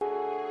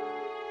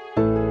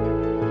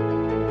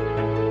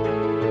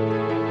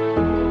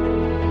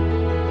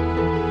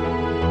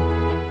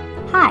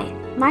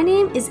My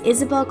name is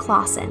Isabel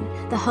Clausen,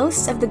 the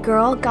host of the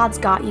Girl, God's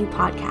Got You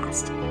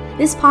podcast.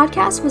 This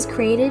podcast was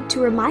created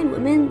to remind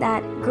women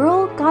that,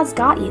 girl, God's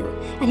got you,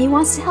 and He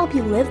wants to help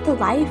you live the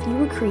life you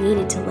were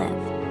created to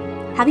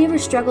live. Have you ever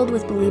struggled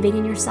with believing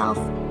in yourself,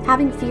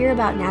 having fear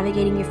about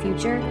navigating your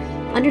future,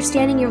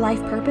 understanding your life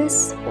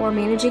purpose, or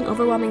managing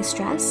overwhelming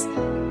stress?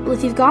 Well,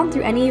 if you've gone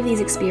through any of these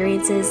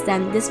experiences,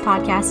 then this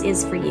podcast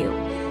is for you.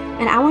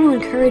 And I want to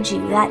encourage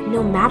you that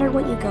no matter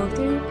what you go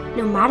through,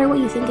 no matter what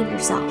you think of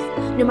yourself,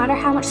 no matter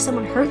how much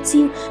someone hurts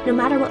you, no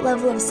matter what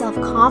level of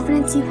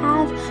self-confidence you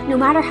have, no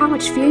matter how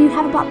much fear you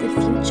have about the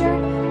future,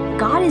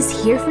 God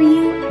is here for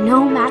you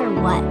no matter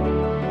what.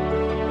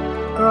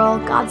 Girl,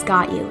 God's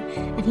got you,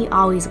 and He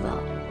always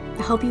will.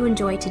 I hope you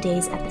enjoy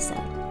today's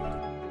episode.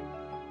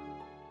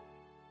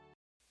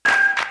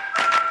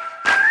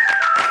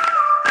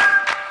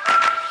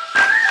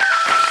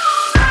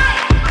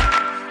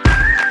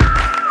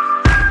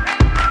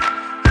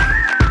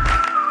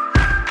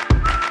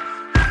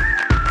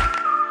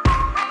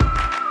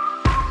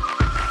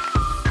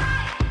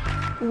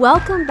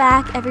 Welcome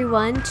back,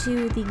 everyone,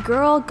 to the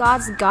Girl,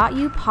 God's Got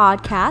You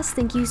podcast.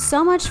 Thank you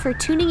so much for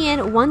tuning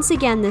in once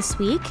again this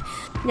week.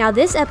 Now,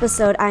 this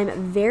episode I'm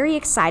very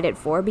excited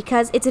for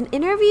because it's an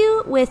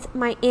interview with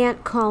my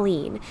Aunt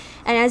Colleen.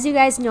 And as you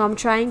guys know, I'm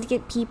trying to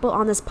get people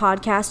on this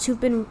podcast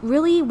who've been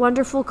really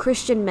wonderful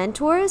Christian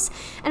mentors,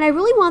 and I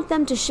really want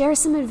them to share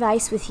some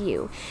advice with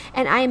you.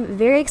 And I am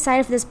very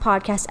excited for this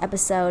podcast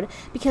episode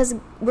because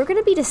we're going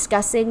to be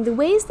discussing the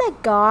ways that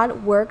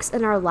God works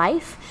in our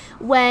life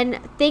when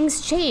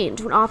things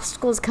change, when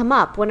obstacles come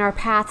up, when our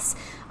paths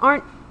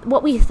aren't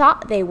what we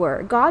thought they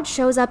were. God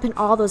shows up in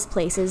all those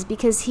places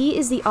because He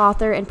is the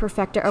author and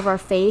perfecter of our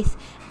faith,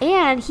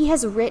 and He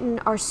has written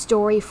our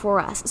story for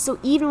us. So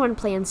even when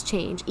plans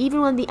change,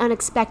 even when the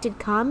unexpected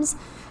comes,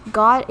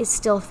 God is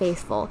still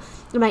faithful.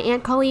 And my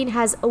Aunt Colleen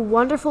has a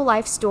wonderful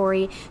life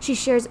story. She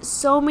shares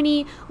so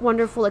many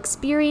wonderful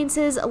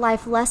experiences,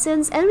 life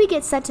lessons, and we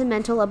get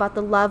sentimental about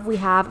the love we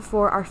have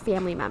for our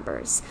family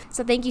members.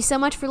 So thank you so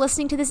much for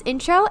listening to this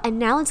intro, and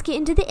now let's get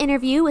into the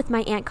interview with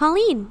my Aunt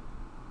Colleen.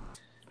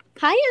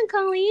 Hi, Aunt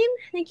Colleen.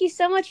 Thank you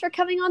so much for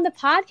coming on the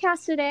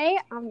podcast today.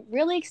 I'm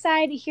really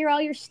excited to hear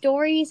all your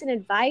stories and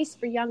advice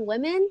for young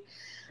women.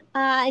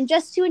 And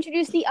just to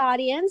introduce the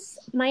audience,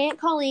 my Aunt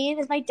Colleen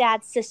is my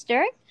dad's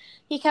sister.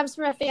 He comes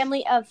from a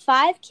family of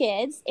 5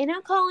 kids, and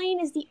Aunt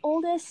Colleen is the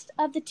oldest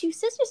of the 2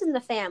 sisters in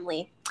the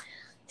family.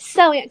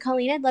 So, Aunt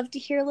Colleen, I'd love to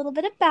hear a little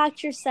bit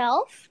about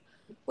yourself.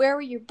 Where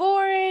were you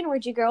born?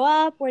 Where'd you grow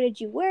up? Where did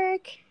you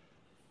work?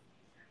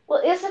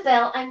 Well,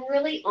 Isabel, I'm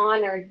really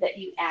honored that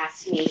you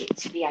asked me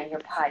to be on your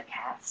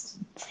podcast.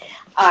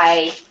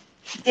 I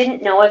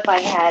didn't know if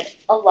I had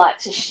a lot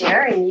to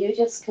share, and you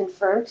just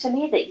confirmed to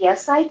me that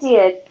yes, I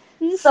did.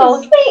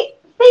 So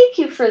thank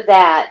you for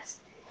that.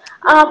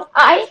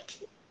 I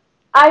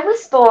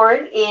was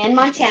born in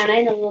Montana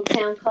in a little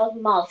town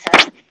called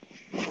Malta,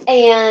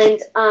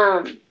 and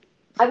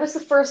I was the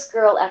first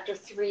girl after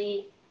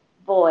 3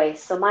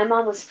 boys. So my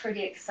mom was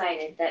pretty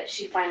excited that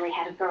she finally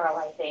had a girl,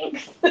 I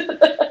think.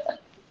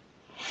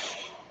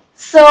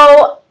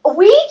 So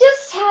we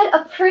just had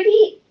a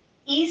pretty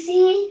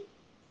easy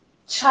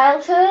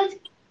childhood.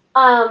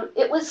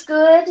 It was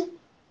good,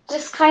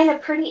 just kind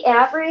of pretty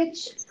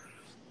average.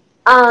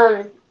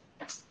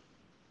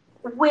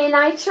 When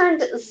I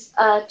turned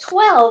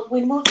 12,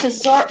 we moved to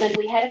Zortman.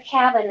 We had a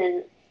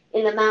cabin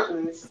in the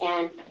mountains,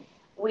 and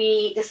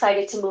we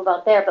decided to move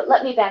out there. But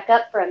let me back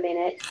up for a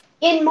minute.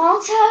 In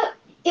Malta,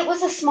 it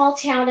was a small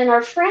town, and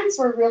our friends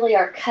were really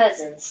our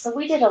cousins. So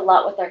we did a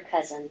lot with our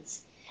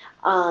cousins.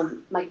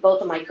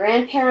 Both of my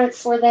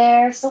grandparents were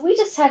there, so we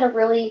just had a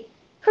really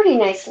pretty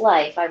nice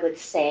life, I would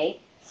say.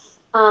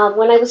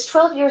 When I was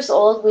 12 years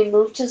old, we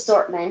moved to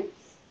Zortman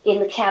in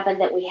the cabin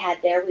that we had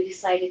there. We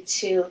decided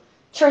to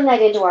turn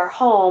that into our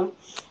home.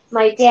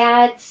 My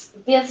dad's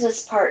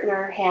business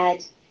partner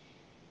had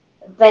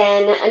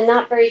been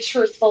not very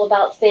truthful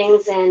about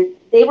things, and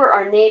they were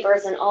our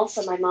neighbors and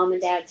also my mom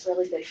and dad's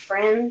really good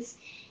friends,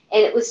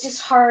 and it was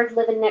just hard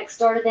living next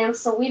door to them,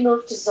 so we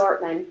moved to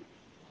Zortman.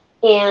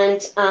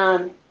 And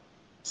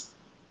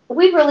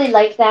we really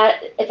liked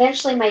that.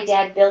 Eventually, my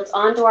dad built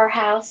onto our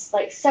house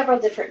like several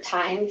different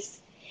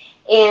times.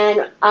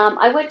 And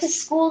I went to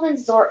school in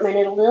Zortman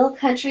at a little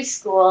country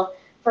school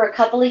for a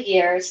couple of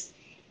years.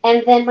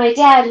 And then my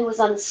dad, who was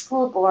on the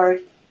school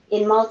board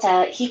in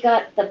Malta, he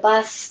got the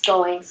bus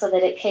going so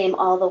that it came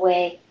all the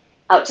way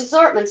out to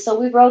Zortman. So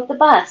we rode the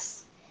bus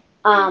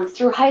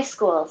through high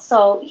school.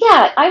 So,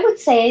 yeah, I would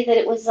say that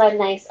it was a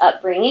nice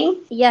upbringing.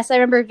 Yes, I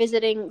remember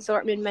visiting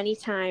Zortman many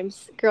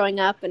times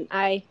growing up, and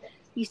I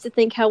used to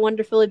think how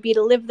wonderful it'd be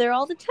to live there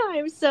all the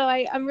time. So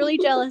I'm really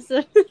jealous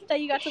that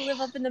you got to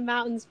live up in the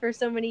mountains for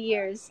so many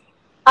years.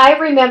 I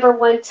remember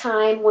one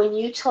time when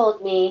you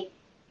told me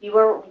you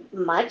were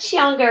much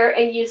younger,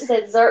 and you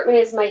said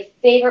Zortman is my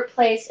favorite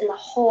place in the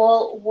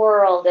whole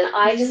world, and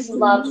I just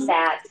loved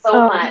that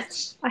so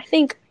much. I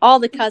think all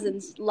the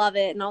cousins love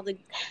it, and all the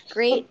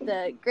great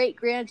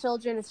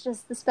grandchildren. It's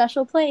just the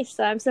special place.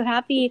 So I'm so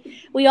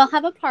happy we all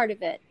have a part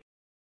of it.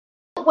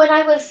 when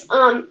I was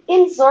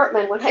in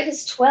Zortman, when I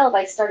was 12,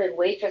 I started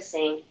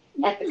waitressing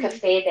at the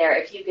cafe there,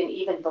 if you can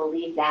even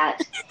believe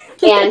that.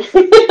 And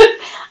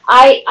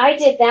I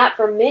did that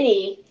for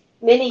many,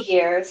 many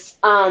years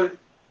on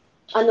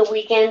the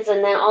weekends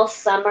and then all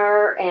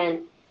summer.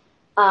 And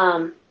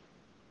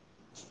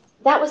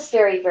that was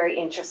very, very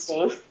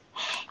interesting.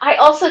 I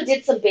also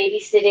did some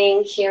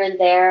babysitting here and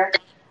there.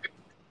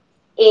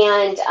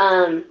 And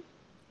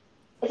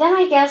then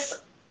I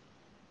guess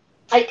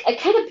I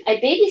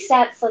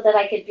babysat so that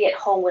I could be at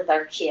home with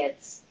our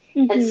kids.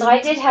 Mm-hmm. And so I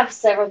did have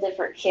several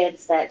different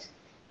kids that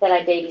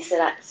I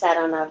babysat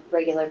on a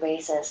regular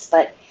basis.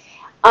 But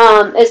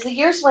as the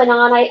years went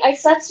on, I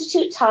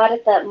substitute taught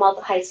at the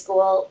Malta High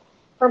School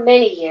for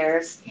many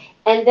years.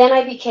 And then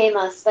I became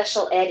a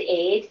special ed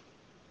aide.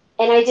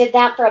 And I did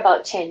that for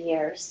about 10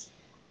 years.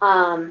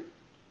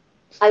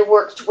 I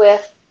worked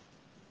with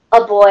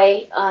a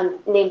boy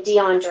named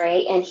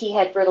DeAndre, and he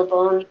had brittle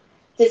bone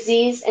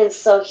disease, and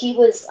so he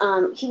was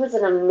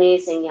an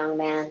amazing young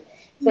man,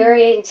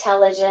 very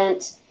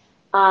intelligent.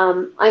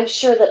 I'm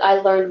sure that I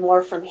learned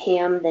more from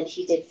him than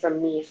he did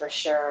from me, for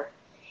sure.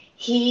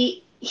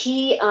 He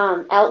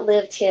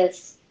outlived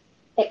his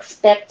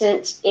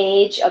expectant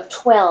age of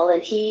 12,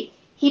 and he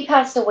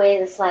passed away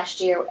this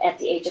last year at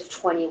the age of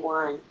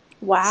 21.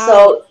 Wow!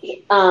 So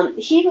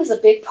he was a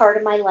big part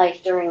of my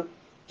life during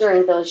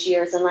those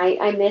years, and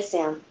I miss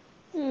him.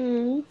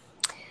 Mm.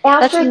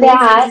 After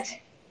that,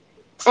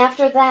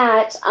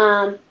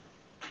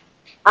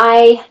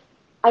 I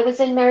was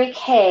in Mary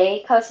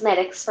Kay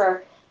Cosmetics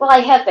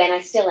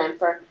I still am,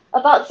 for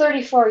about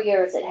 34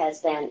 years it has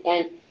been,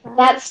 and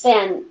that's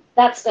been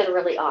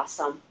really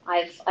awesome.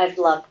 I've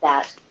loved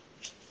that.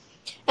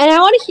 And I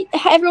want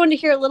everyone to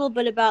hear a little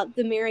bit about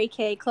the Mary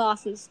Kay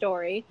Clausen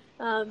story.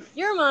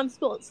 Your mom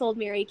sold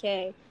Mary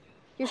Kay.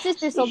 Your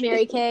sister sold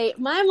Mary Kay.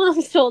 My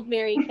mom sold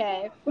Mary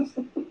Kay.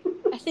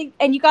 I think,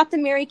 and you got the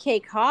Mary Kay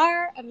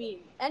car. I mean,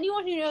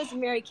 anyone who knows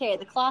Mary Kay,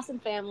 the Clausen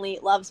family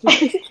loves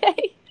Mary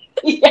Kay.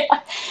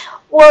 Yeah.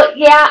 Well,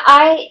 yeah,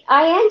 I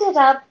ended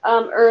up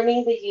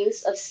earning the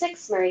use of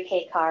 6 Mary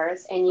Kay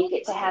cars, and you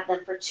get to have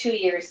them for 2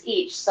 years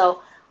each.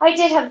 So I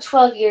did have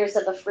 12 years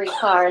of a free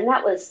car, and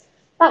that was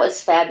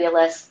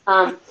fabulous.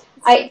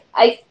 I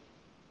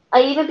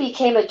even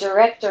became a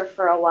director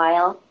for a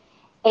while,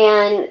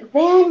 and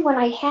then when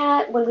we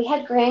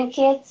had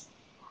grandkids,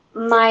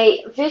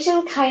 my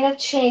vision kind of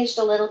changed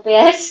a little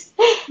bit,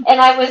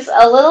 and I was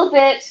a little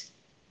bit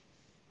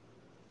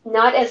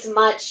not as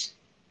much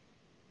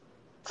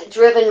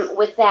driven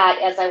with that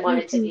as I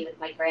wanted to be with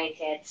my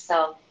grandkids.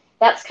 So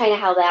that's kind of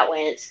how that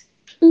went.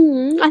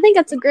 I think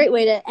that's a great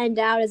way to end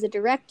out as a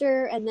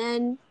director, and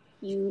then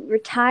you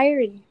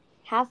retire and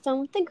have fun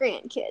with the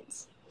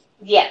grandkids.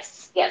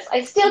 Yes.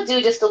 I still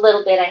do just a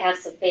little bit. I have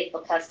some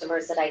faithful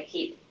customers that I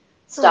keep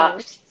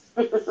stocked.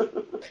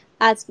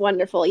 That's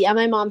wonderful. Yeah,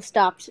 my mom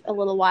stopped a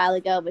little while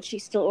ago, but she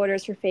still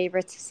orders her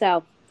favorites.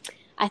 So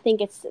I think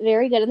it's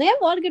very good. And they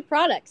have a lot of good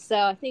products. So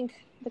I think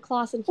the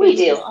Clausen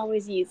family will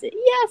always use it.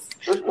 Yes.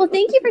 Well,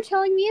 thank you for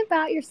telling me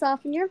about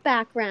yourself and your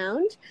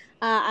background.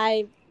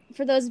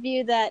 For those of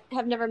you that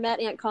have never met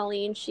Aunt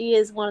Colleen, she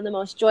is one of the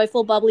most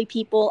joyful, bubbly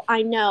people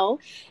I know.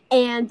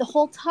 And the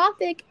whole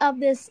topic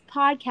of this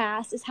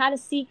podcast is how to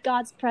seek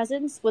God's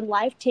presence when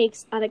life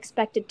takes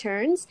unexpected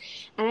turns.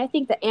 And I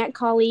think that Aunt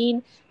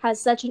Colleen has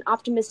such an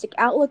optimistic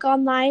outlook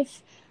on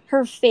life.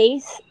 Her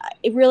faith,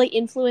 it really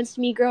influenced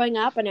me growing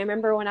up. And I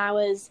remember when I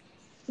was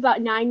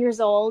about 9 years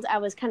old, I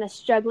was kind of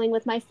struggling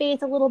with my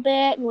faith a little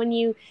bit. And when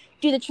you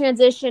do the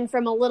transition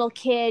from a little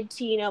kid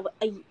to,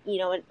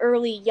 an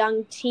early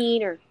young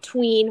teen or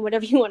tween,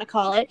 whatever you want to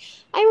call it,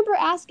 I remember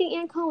asking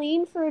Aunt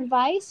Colleen for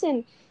advice,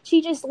 and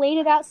she just laid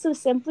it out so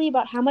simply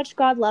about how much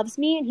God loves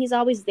me and he's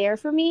always there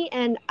for me.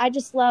 And I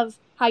just love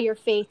how your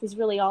faith is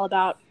really all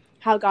about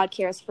how God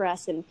cares for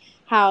us and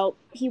how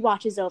he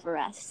watches over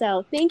us.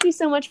 So thank you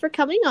so much for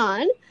coming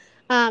on.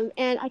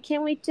 And I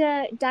can't wait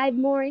to dive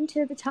more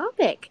into the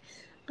topic.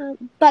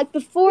 But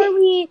before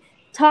we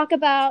talk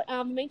about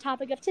the main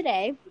topic of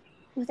today,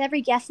 with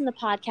every guest in the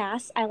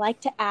podcast, I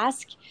like to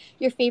ask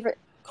your favorite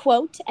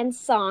quote and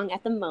song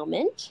at the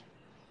moment.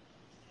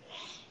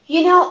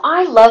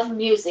 I love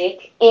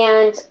music,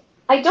 and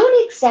I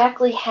don't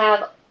exactly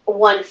have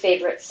one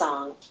favorite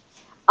song.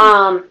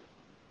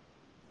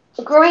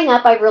 Growing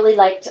up, I really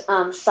liked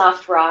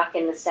soft rock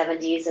in the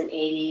 70s and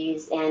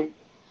 80s,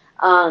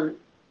 and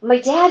my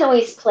dad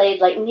always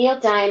played like Neil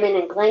Diamond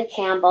and Glenn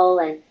Campbell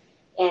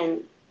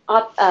and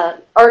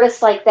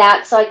artists like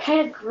that, so I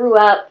kind of grew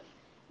up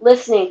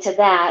listening to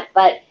that.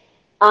 But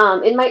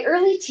in my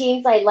early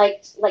teens, I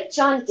liked like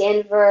John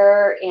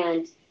Denver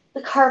and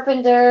the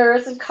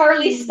Carpenters and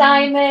Carly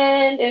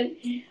Simon, and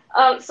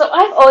so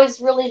I've always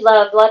really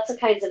loved lots of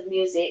kinds of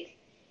music.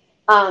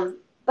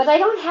 But I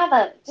don't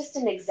have just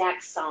an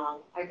exact song.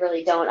 I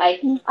really don't.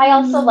 I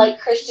also like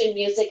Christian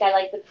music. I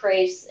like the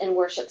praise and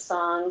worship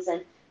songs,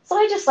 and so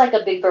I just like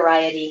a big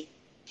variety.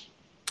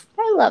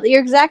 I love it.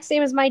 You're exact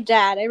same as my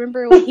dad. I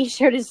remember when he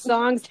shared his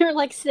songs, there were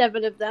like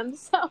 7 of them.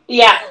 So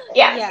Yeah.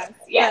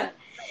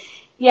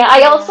 Yeah,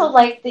 I also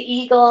liked the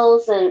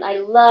Eagles, and I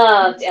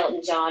loved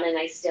Elton John, and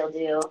I still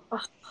do.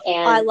 Oh,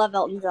 I And love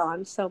Elton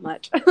John so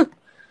much.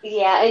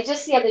 yeah, and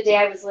just the other day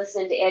I was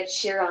listening to Ed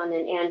Sheeran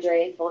and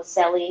Andre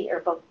Bocelli,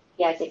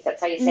 yeah, I think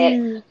that's how you say it.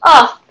 Mm,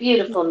 Oh,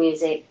 beautiful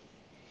music.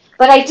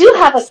 But I do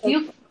have that's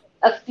so.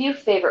 a few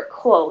favorite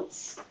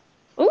quotes.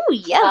 Oh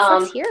yes,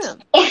 let's Um, hear them.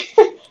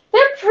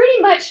 they're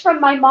pretty much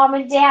from my mom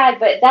and dad,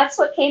 but that's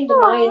what came to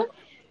Aw.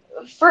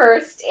 mind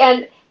first.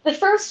 And the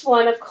first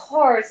one, of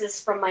course,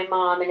 is from my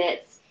mom, and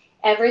it's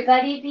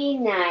 "Everybody be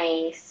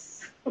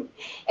nice."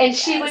 And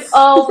she would Yes.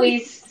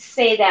 always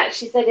say that.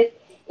 She said,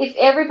 if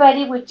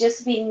everybody would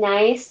just be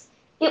nice,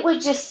 it would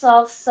just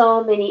solve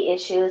so many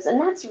issues. And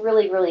that's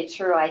really, really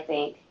true, I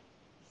think.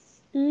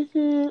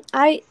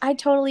 I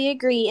totally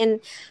agree, and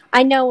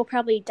I know we'll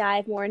probably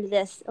dive more into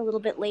this a little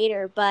bit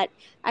later, but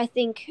I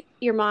think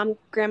your mom,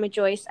 Grandma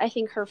Joyce, I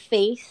think her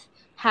faith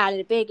had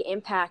a big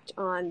impact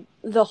on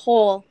the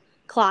whole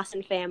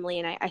Clausen family,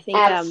 and I think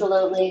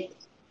Absolutely.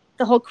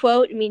 the whole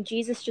quote. I mean,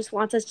 Jesus just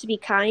wants us to be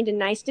kind and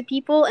nice to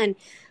people, and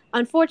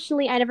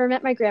unfortunately, I never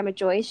met my Grandma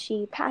Joyce.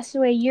 She passed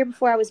away a year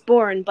before I was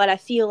born, but I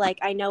feel like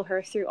I know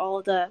her through all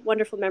of the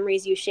wonderful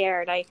memories you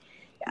shared.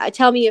 I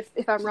tell me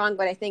if I'm wrong,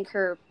 but I think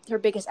her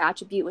biggest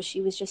attribute was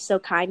she was just so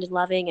kind and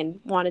loving and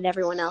wanted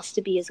everyone else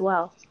to be as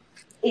well.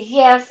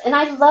 Yes, and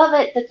I love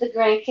it that the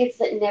grandkids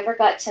that never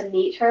got to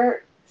meet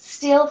her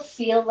still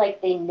feel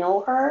like they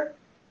know her.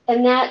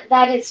 And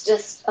that is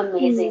just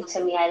amazing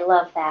to me. I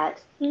love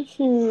that.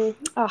 Oh,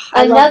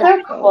 I love that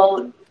Another quote.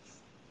 quote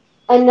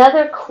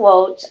Another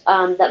quote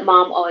that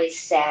mom always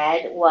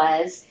said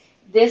was,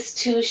 "This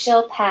too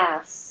shall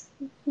pass."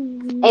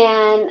 Mhm.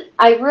 And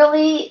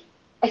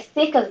I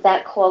think of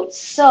that quote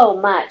so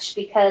much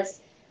because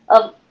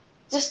of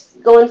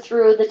just going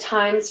through the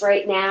times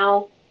right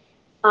now.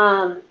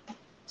 Um,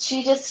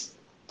 she just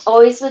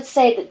always would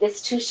say that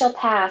this too shall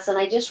pass, and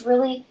I just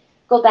really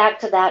go back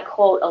to that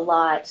quote a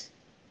lot.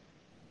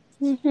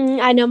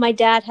 I know my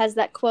dad has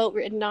that quote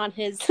written on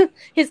his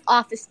his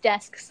office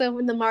desk. So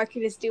when the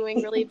market is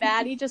doing really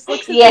bad, he just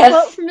looks at the quote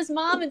Yes, from his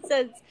mom and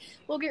says,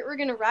 we're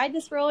gonna ride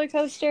this roller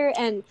coaster."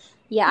 And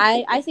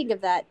yeah, I think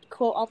of that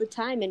quote all the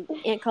time. And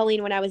Aunt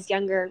Colleen, when I was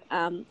younger,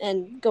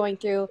 and going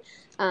through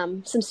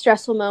some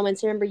stressful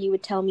moments, I remember you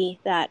would tell me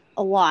that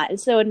a lot, and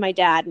so would my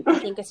dad. And I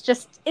think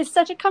it's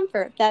such a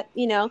comfort that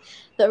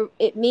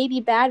it may be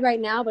bad right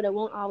now, but it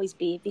won't always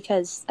be,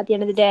 because at the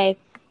end of the day,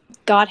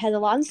 God has a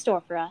lot in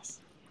store for us.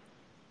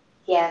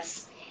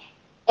 yes.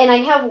 And I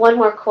have one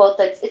more quote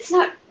it's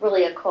not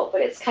really a quote,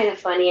 but it's kind of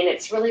funny, and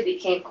it's really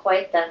became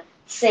quite the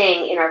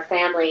saying in our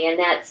family, and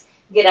that's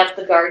 "Get up,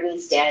 the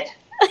garden's dead."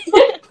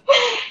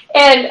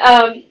 And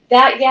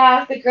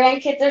yeah, the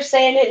grandkids are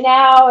saying it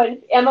now,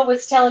 and Emma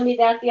was telling me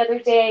that the other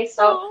day,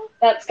 so Oh.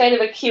 that's kind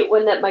of a cute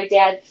one that my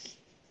dad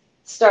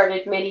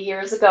started many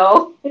years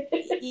ago.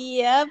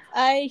 Yep,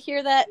 I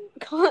hear that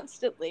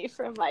constantly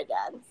from my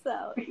dad.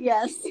 So,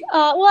 yes.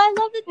 Well, I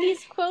love that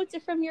these quotes are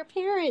from your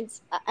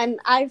parents. And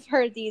I've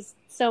heard these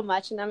so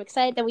much, and I'm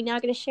excited that we now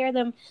get to share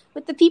them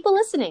with the people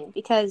listening,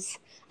 because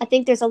I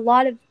think there's a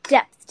lot of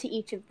depth to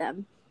each of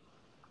them.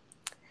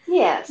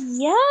 Yes.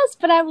 Yes,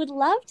 but I would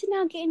love to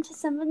now get into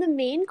some of the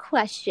main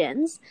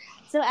questions.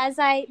 So, as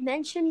I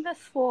mentioned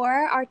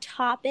before, our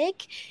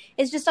topic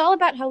is just all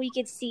about how we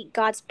could seek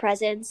God's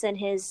presence and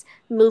His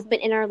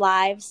movement in our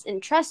lives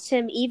and trust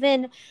Him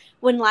even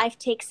when life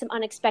takes some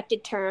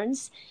unexpected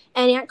turns.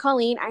 And Aunt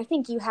Colleen, I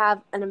think you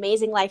have an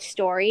amazing life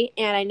story.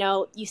 And I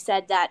know you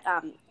said that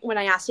when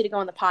I asked you to go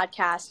on the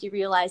podcast, you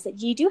realized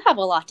that you do have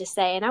a lot to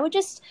say. And I would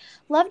just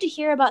love to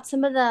hear about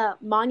some of the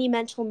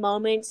monumental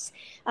moments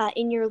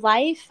in your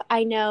life.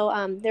 I know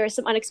there were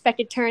some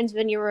unexpected turns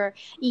when you were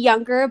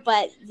younger,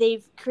 but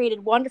they've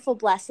created wonderful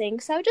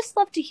blessings. So I would just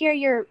love to hear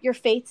your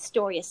faith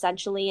story,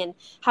 essentially, and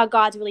how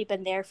God's really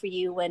been there for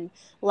you when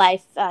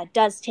life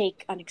does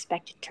take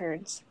unexpected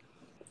turns.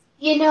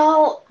 You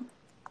know,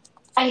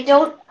 I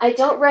don't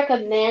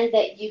recommend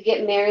that you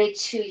get married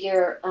to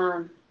your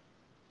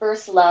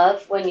first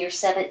love when you're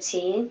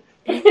 17.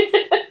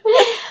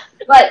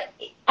 But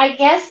I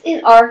guess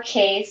in our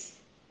case,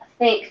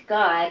 thank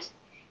God,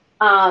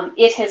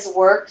 it has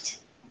worked,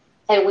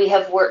 and we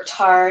have worked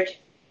hard,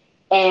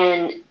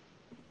 and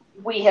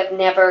we have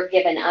never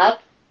given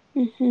up.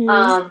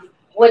 Mm-hmm.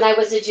 When I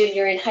was a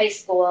junior in high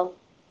school,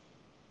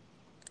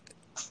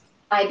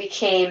 I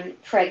became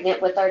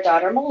pregnant with our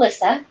daughter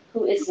Melissa,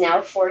 who is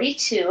now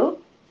 42.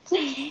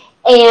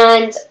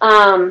 And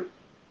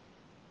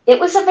it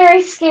was a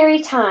very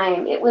scary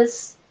time. I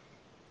was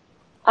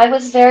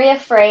very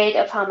afraid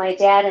of how my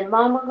dad and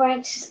mom were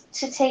going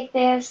to take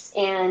this,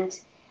 and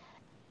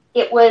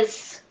it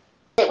was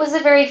a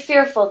very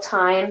fearful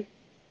time.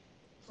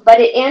 But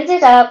it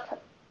ended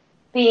up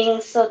being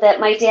so that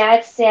my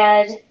dad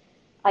said,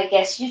 "I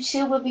guess you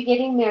two will be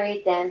getting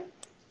married then."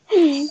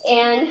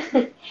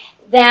 And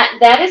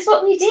that is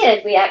what we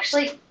did. We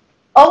actually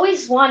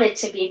always wanted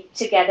to be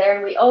together,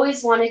 and we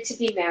always wanted to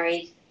be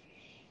married.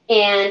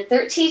 And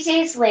 13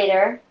 days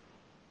later,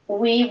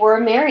 we were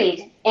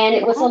married, and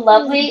it was a Wow.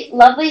 lovely,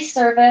 lovely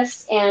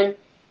service. And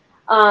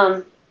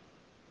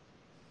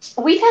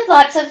we've had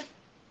lots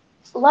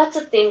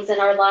of things in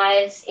our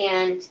lives,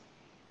 and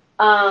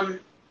um,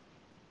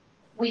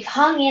 we've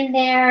hung in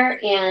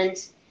there, and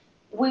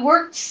we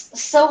worked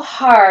so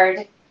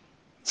hard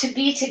to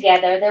be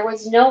together. There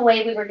was no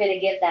way we were going to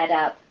give that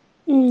up.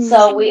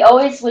 So we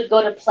always would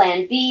go to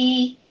plan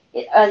B.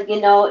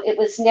 It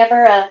was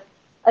never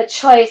a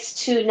choice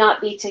to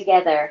not be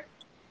together.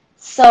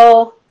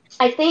 So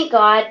I thank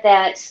God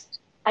that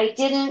I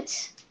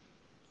didn't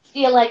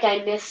feel like I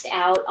missed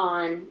out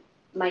on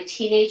my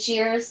teenage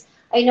years.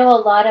 I know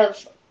a lot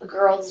of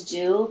girls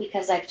do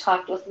because I've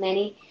talked with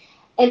many.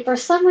 And for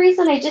some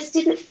reason, I just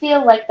didn't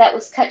feel like that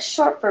was cut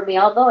short for me,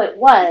 although it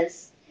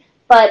was.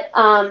 But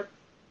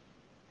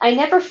I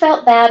never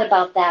felt bad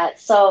about that.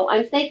 So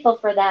I'm thankful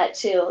for that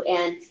too.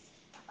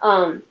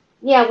 And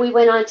yeah, we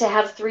went on to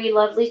have 3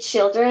 lovely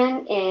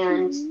children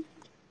and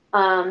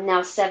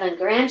now 7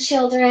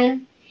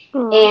 grandchildren.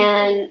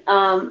 And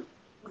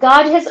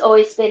God has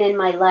always been in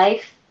my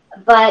life.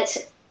 But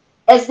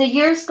as the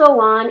years go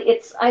on,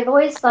 I've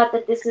always thought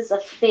that this is a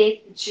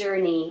faith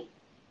journey,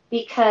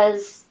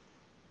 because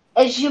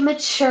as you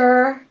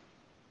mature,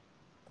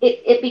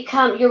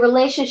 your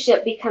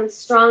relationship becomes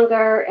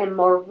stronger and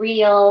more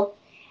real,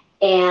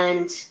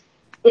 and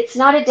it's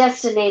not a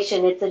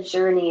destination, it's a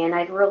journey. And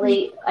I've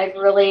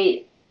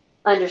really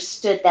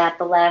understood that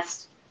the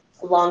last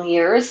long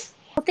years.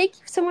 Well, thank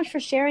you so much for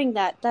sharing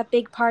that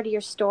big part of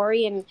your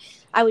story. And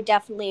I would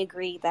definitely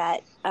agree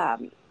that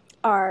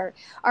our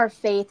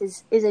faith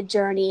is a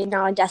journey and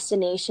not a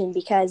destination,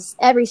 because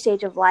every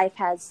stage of life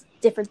has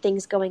different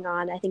things going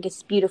on. I think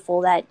it's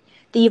beautiful that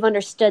you've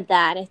understood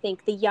that. I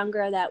think the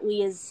younger that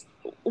we as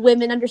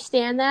women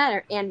understand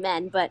that, and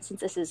men, but since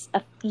this is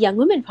a young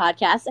women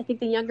podcast, I think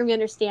the younger we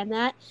understand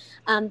that,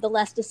 the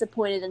less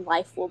disappointed in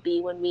life we'll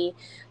be when we,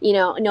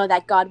 know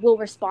that God will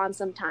respond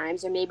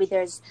sometimes, or maybe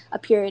there's a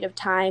period of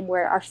time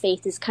where our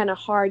faith is kind of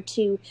hard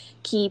to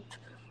keep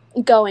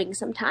going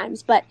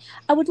sometimes. But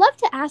I would love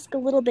to ask a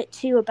little bit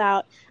too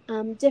about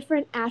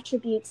different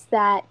attributes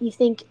that you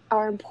think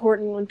are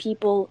important when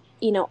people,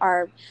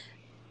 are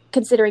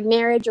considering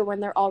marriage, or when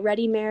they're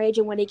already married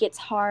and when it gets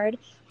hard,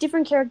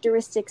 different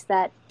characteristics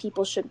that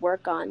people should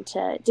work on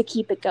to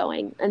keep it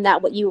going, and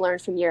that what you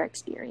learned from your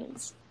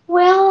experience.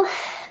 Well,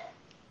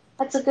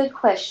 that's a good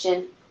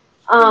question.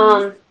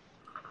 I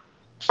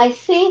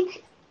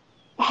think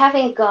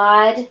having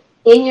God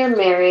in your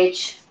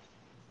marriage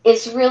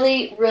is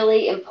really,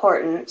 really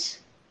important.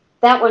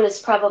 That one is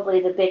probably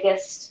the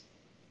biggest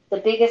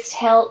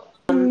help,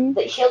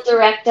 that He'll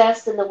direct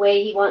us in the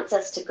way He wants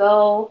us to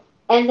go.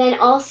 And then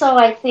also,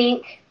 I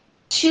think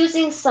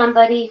choosing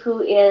somebody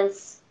who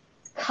is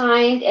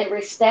kind and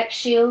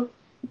respects you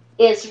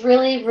is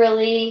really,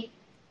 really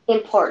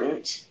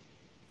important.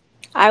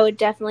 I would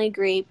definitely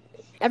agree.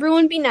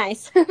 Everyone be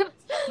nice.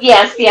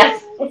 Yes.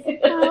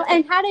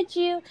 And how did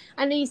you,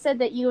 I know you said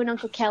that you and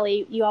Uncle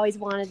Kelly, you always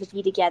wanted to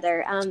be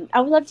together.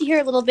 I would love to hear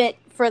a little bit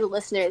for the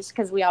listeners,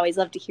 because we always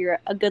love to hear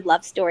a good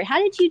love story. How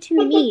did you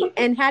two meet,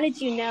 and how did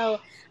you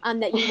know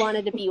that you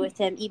wanted to be with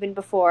him even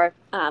before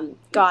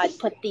God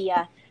put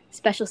the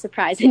special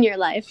surprise in your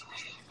life?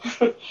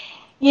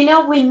 We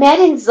met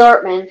in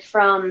Zortman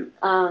from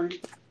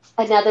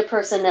another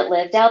person that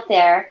lived out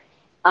there.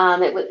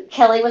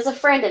 Kelly was a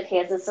friend of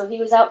his, and so he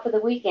was out for the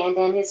weekend,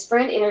 and his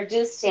friend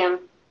introduced him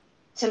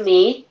to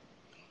me.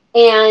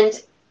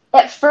 And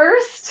at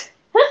first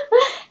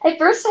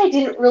I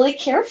didn't really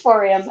care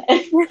for him.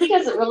 He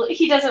doesn't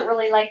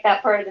really like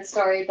that part of the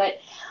story, but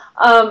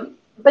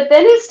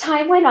then as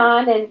time went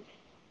on,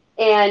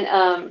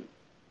 and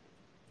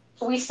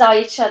we saw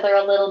each other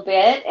a little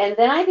bit, and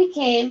then I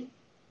became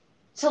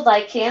to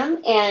like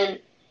him. And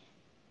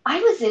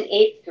I was in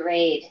 8th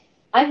grade.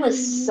 I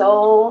was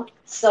so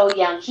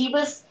young. He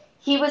was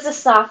a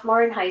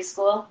sophomore in high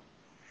school.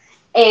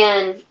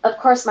 And of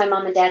course my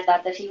mom and dad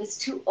thought that he was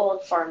too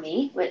old for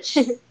me, which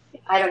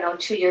I don't know,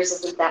 2 years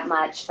isn't that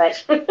much,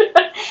 but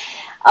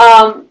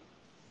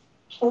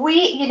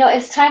we,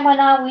 as time went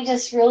on, we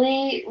just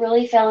really,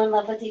 really fell in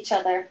love with each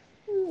other.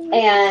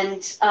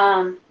 And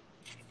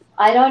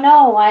I don't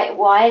know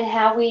why and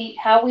how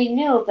we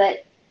knew,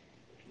 but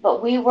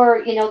we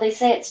were, they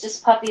say it's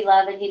just puppy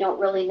love and you don't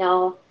really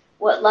know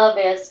what love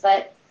is,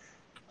 but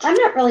I'm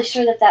not really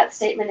sure that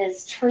statement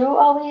is true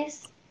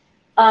always,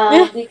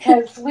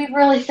 because we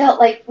really felt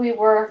like we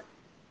were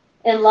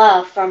in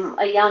love from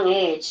a young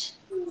age.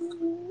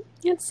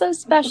 It's so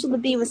special to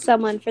be with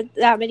someone for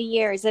that many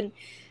years. And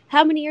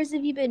how many years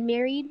have you been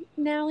married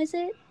now, is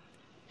it?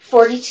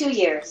 42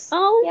 years.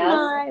 Oh, yeah.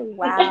 My,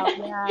 wow.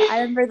 Yeah.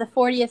 I remember the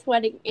 40th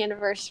wedding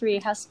anniversary,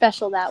 how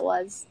special that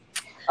was.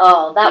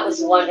 Oh, that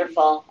was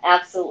wonderful.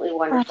 Absolutely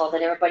wonderful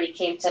that everybody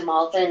came to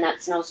Malta in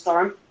that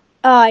snowstorm.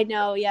 Oh, I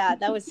know. Yeah,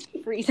 that was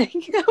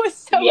freezing. That was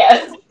so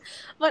yes. Cool.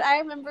 But I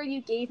remember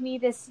you gave me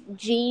this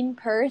jean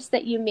purse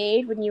that you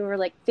made when you were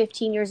like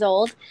 15 years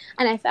old,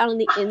 and I found on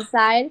the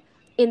inside,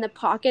 in the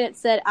pocket, it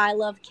said, "I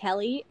love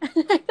Kelly." I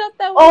thought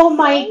that was oh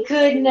my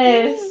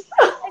goodness.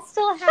 I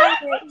still have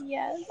it,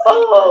 yes.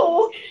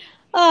 Oh.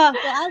 Well,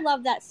 I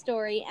love that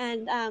story,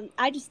 and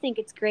I just think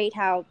it's great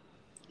how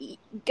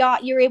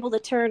you're able to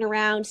turn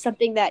around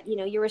something that, you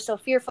know, you were so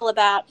fearful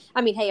about.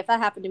 I mean, hey, if that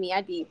happened to me,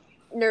 I'd be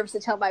nervous to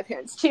tell my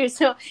parents too.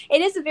 So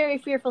it is a very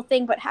fearful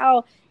thing, but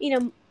how, you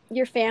know,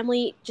 your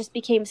family just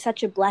became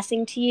such a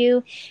blessing to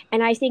you.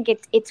 And I think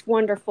it's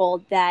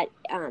wonderful that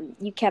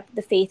you kept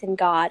the faith in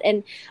God.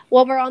 And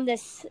while we're on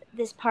this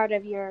part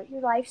of your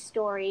life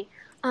story,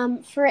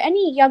 for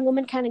any young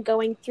woman kind of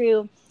going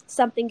through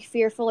something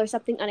fearful or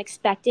something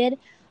unexpected,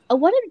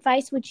 what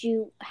advice would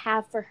you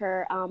have for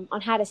her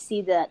on how to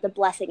see the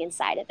blessing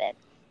inside of it?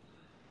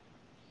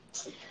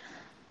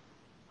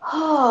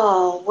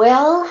 Oh,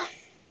 well,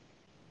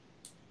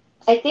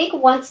 I think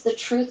once the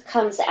truth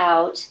comes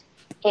out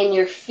and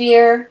your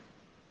fear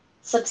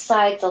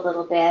subsides a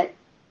little bit,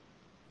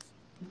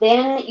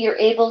 then you're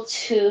able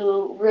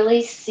to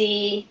really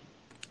see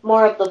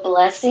more of the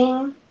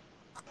blessing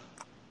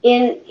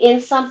in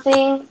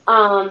something.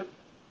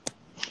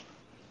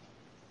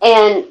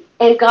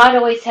 And God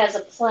always has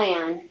a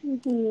plan.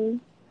 Mm-hmm.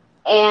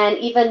 And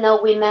even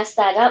though we mess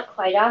that up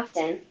quite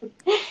often,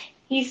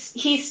 he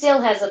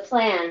still has a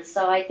plan.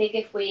 So I think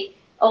if we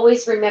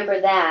always remember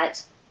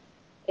that,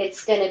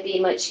 it's going to be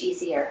much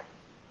easier.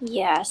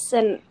 Yes,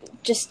 and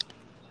just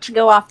to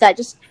go off that,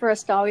 just for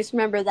us to always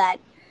remember that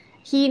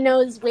he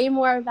knows way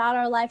more about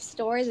our life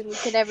story than we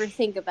could ever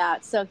think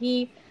about. So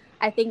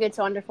I think it's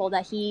wonderful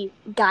that he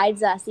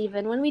guides us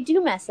even when we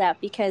do mess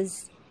up,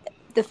 because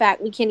the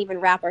fact we can't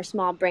even wrap our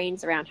small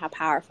brains around how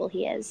powerful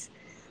he is.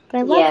 But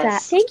I love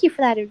that. Thank you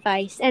for that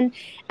advice. And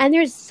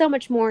there's so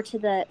much more to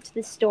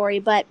the story,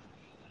 but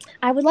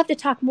I would love to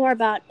talk more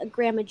about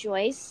Grandma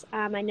Joyce.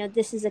 I know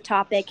this is a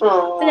topic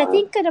that I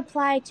think could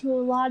apply to a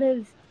lot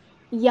of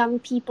young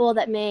people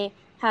that may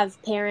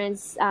have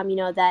parents, you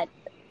know, that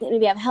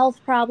maybe have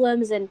health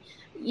problems, and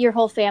your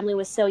whole family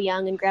was so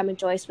young, and Grandma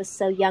Joyce was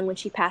so young when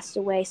she passed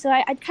away. So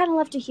I'd kind of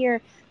love to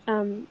hear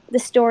the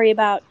story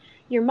about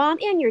your mom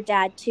and your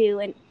dad too,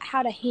 and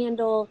how to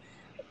handle,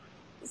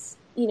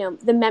 you know,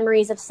 the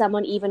memories of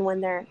someone even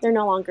when they're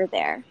no longer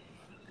there.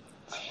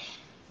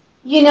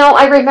 You know,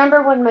 I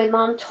remember when my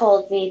mom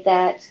told me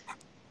that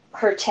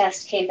her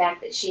test came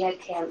back that she had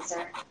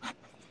cancer.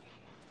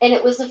 And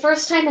it was the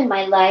first time in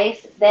my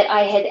life that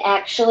I had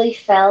actually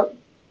felt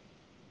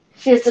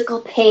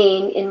physical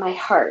pain in my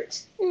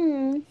heart.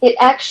 It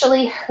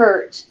actually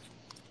hurt.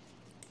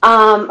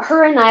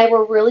 Her and I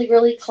were really,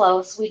 really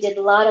close. We did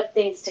a lot of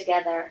things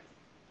together.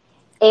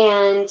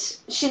 And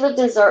she lived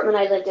in Zortman,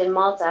 I lived in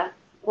Malta.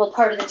 Well,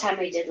 part of the time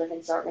I did live in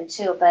Zortman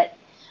too, but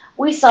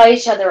we saw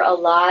each other a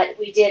lot.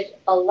 We did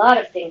a lot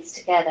of things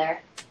together.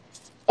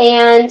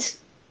 And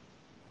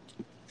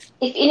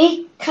if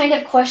any kind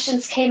of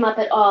questions came up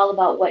at all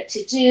about what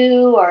to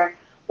do, or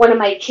one of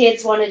my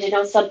kids wanted to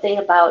know something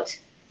about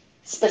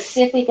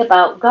specific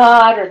about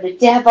God or the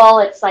devil,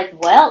 it's like,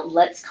 well,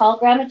 let's call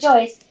Grandma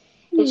Joyce.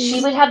 And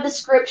she would have the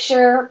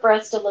scripture for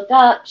us to look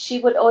up. She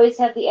would always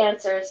have the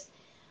answers.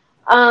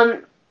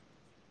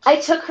 I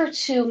took her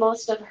to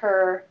most of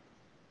her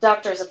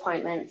doctor's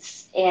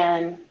appointments,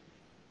 and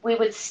we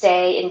would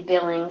stay in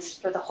Billings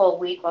for the whole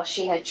week while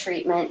she had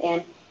treatment,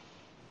 and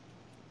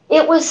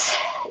it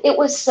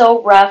was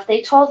so rough.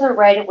 They told her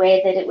right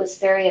away that it was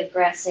very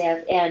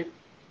aggressive, and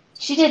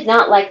she did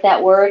not like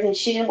that word, and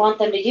she didn't want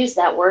them to use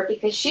that word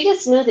because she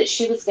just knew that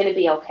she was going to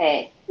be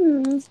okay.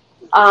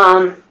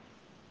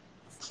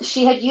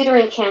 She had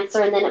uterine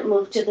cancer, and then it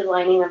moved to the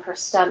lining of her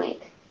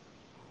stomach,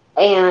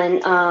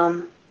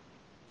 and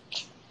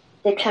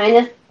they kind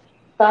of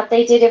thought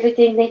they did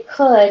everything they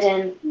could,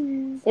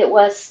 and it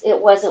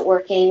wasn't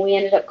working. We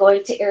ended up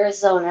going to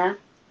Arizona,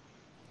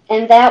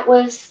 and that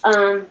was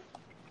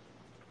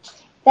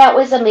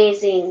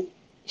amazing.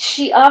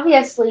 She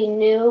obviously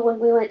knew when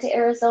we went to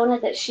Arizona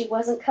that she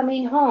wasn't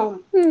coming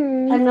home.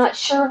 I'm not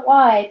sure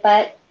why,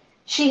 but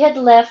she had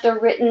left a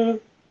written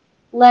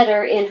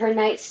letter in her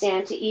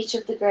nightstand to each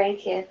of the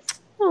grandkids.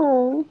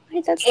 Oh,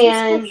 that's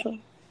so special.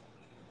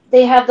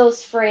 They have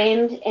those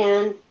framed,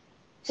 and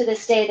to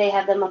this day they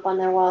have them up on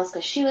their walls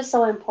because she was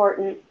so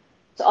important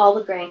to all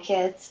the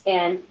grandkids,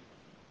 and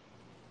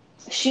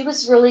she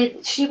was,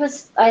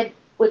 I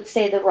would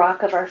say, the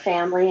rock of our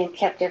family, and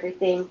kept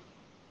everything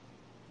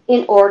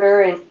in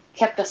order and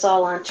kept us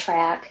all on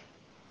track.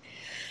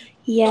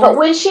 Yeah. But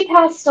when she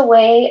passed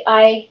away,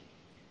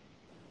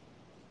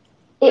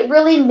 it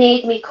really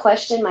made me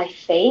question my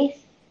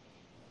faith,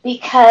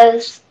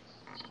 because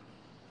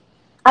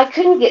I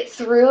couldn't get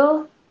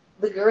through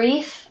the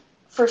grief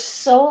for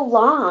so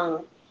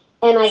long.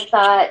 And I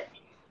thought,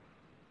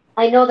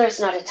 I know there's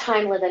not a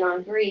time limit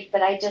on grief,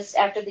 but I just,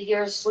 after the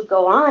years would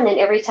go on, and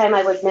every time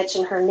I would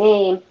mention her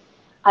name,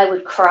 I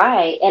would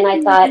cry. And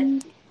I thought,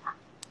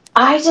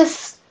 I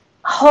just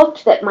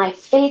hoped that my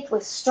faith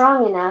was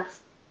strong enough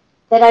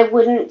that I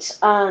wouldn't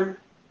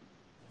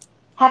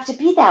have to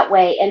be that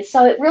way. And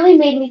so it really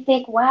made me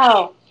think,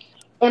 wow,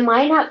 am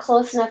I not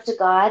close enough to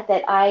God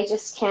that I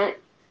just can't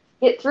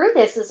get through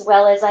this as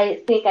well as I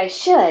think I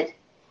should?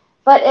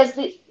 But as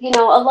a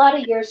lot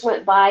of years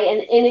went by,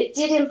 and it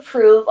did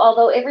improve,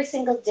 although every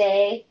single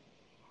day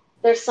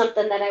there's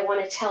something that I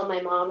want to tell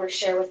my mom or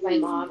share with my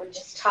mom or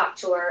just talk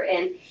to her.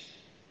 And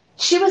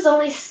she was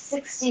only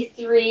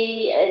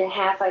 63 and a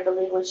half, I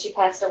believe, when she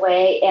passed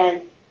away.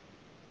 And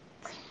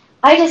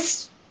I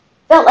just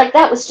felt like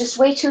that was just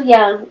way too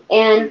young.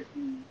 And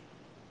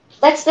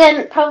that's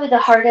been probably the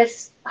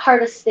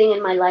hardest thing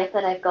in my life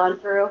that I've gone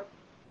through.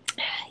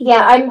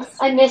 Yeah,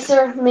 I miss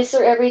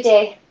her every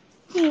day.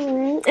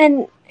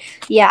 And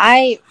yeah,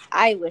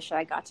 I wish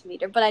I got to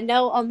meet her, but I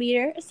know I'll meet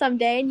her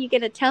someday, and you get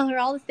to tell her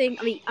all the things.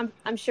 I mean,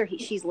 I'm sure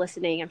she's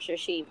listening. I'm sure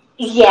she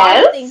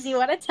all the things you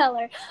want to tell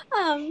her.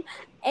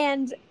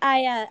 And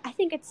I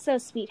think it's so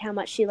sweet how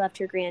much she loved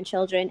her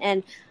grandchildren.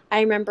 And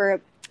I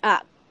remember,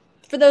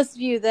 for those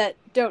of you that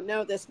don't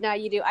know this, now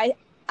you do.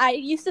 I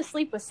used to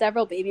sleep with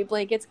several baby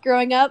blankets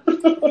growing up, and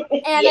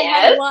I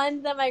had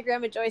one that my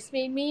grandma Joyce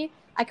made me.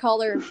 I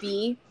call her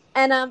B.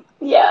 And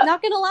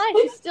not gonna lie,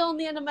 she's still on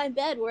the end of my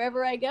bed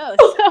wherever I go.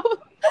 So even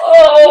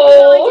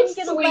though I didn't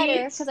get a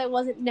letter because I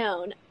wasn't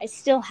known, I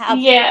still have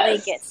the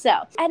blanket. So,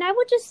 and I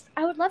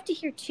would love to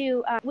hear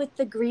too, with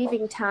the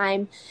grieving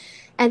time,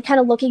 and kind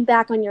of looking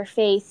back on your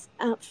faith.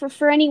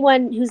 For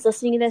anyone who's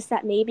listening to this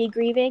that may be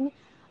grieving,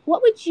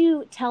 what would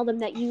you tell them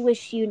that you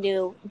wish you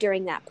knew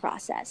during that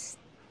process?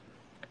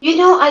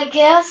 I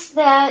guess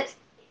that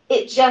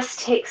it just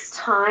takes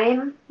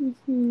time,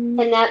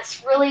 and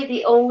that's really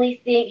the only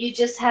thing. You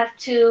just have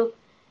to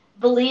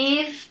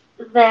believe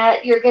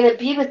that you're going to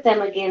be with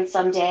them again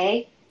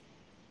someday,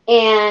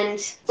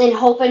 and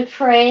hope and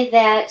pray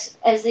that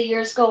as the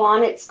years go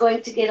on, it's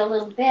going to get a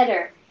little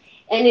better.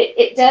 And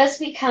it does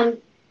become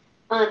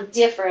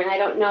different. I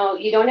don't know.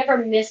 You don't ever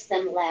miss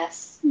them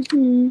less,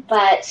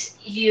 but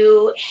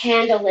you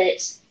handle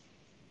it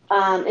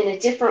in a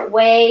different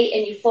way,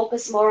 and you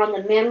focus more on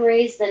the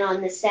memories than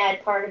on the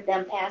sad part of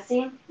them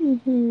passing.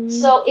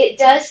 So it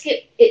does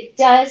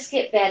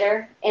get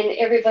better, and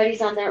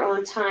everybody's on their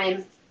own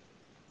time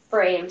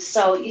frame.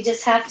 So you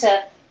just have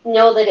to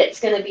know that it's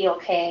going to be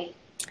okay.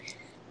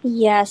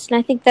 Yes, and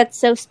I think that's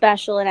so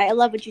special, and I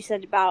love what you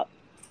said about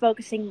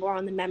focusing more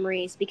on the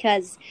memories,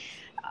 because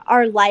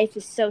our life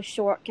is so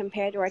short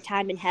compared to our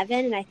time in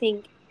heaven, and I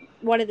think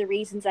one of the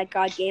reasons that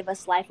God gave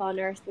us life on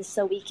earth is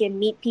so we can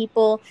meet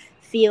people,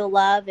 feel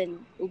love,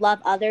 and love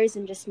others,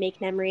 and just make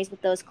memories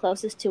with those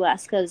closest to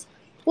us, because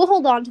we'll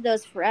hold on to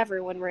those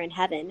forever when we're in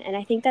heaven. And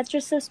I think that's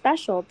just so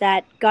special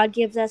that God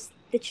gives us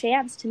the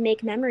chance to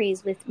make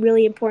memories with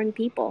really important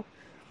people.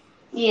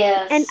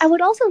 Yes. And I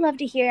would also love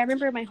to hear, I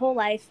remember my whole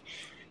life,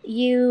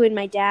 you and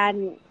my dad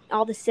and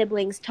all the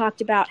siblings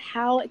talked about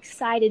how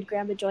excited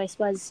Grandma Joyce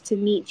was to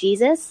meet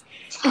Jesus,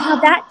 and how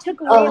that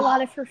took away a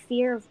lot of her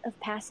fear of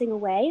passing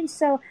away. And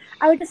so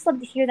I would just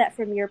love to hear that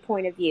from your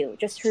point of view,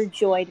 just her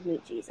joy to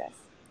meet Jesus.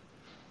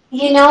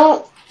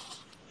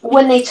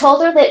 When they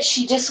told her that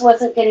she just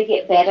wasn't going to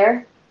get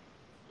better,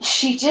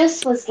 she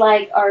just was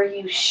like, "Are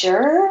you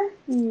sure?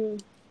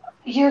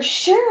 You're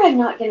sure I'm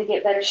not going to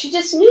get better?" She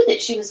just knew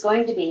that she was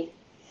going to be.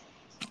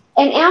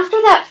 And after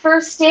that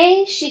first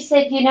day, she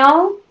said,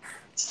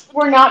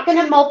 we're not going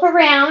to mope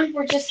around.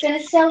 We're just going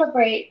to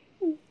celebrate.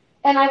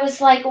 And I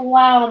was like,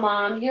 wow,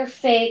 Mom, your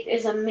faith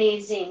is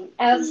amazing.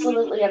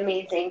 Absolutely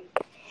amazing.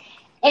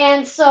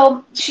 And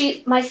so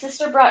my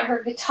sister brought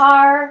her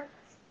guitar,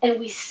 and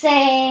we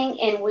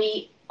sang, and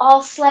we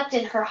all slept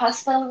in her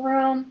hospital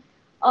room,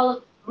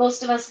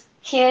 most of us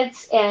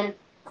kids, and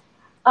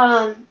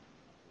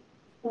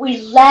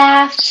we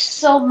laughed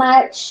so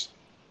much.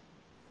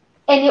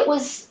 And it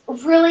was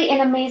really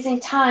an amazing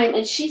time.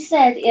 And she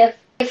said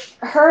if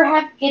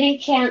her getting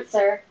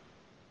cancer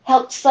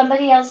helped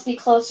somebody else be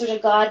closer to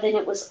God, then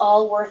it was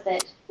all worth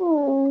it.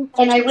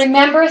 And I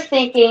remember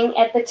thinking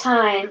at the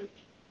time,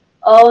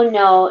 oh,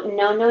 no,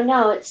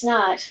 it's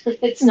not.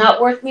 It's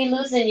not worth me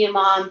losing you,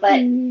 Mom.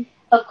 But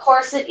of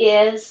course it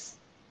is.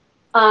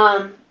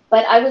 But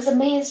I was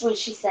amazed when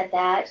she said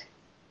that.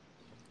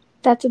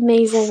 That's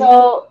amazing.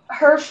 So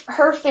her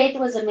faith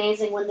was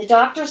amazing. When the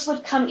doctors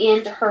would come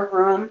into her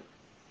room,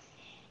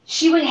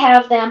 she would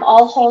have them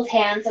all hold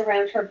hands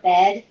around her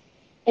bed,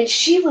 and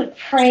she would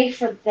pray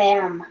for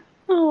them.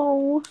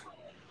 Oh.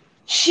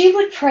 She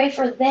would pray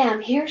for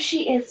them. Here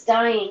she is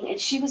dying, and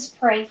she was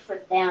praying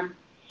for them.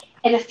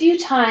 And a few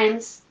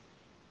times,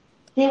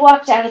 they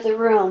walked out of the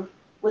room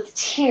with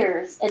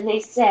tears, and they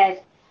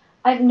said,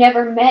 "I've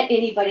never met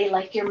anybody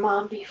like your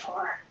mom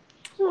before."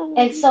 Oh.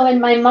 And so in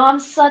my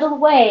mom's subtle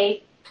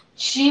way,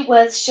 she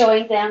was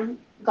showing them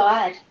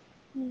God.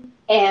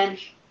 And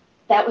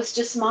that was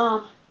just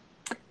Mom.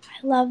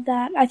 I love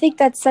that. I think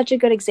that's such a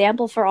good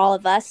example for all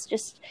of us,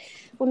 just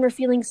when we're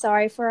feeling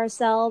sorry for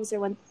ourselves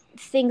or when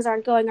things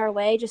aren't going our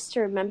way, just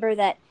to remember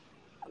that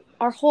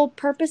our whole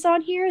purpose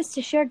on here is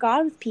to share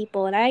God with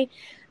people. And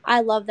I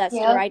love that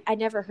story. I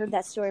never heard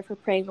that story for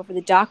praying over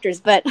the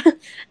doctors, but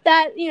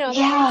that,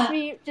 makes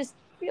me just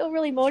feel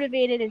really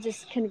motivated and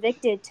just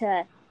convicted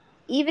to,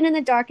 even in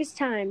the darkest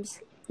times,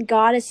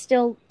 God is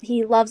still,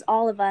 He loves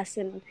all of us.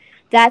 And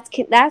that's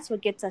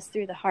what gets us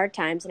through the hard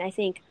times. And I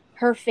think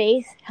her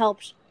faith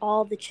helped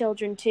all the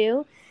children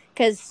too,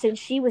 because since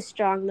she was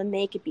strong, then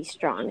they could be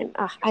strong. And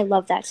I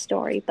love that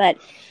story. But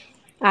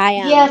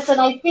yes,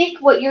 and I think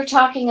what you're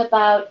talking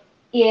about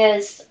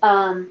is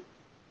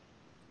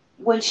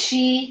when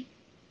she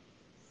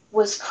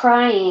was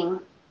crying,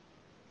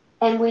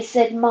 and we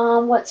said,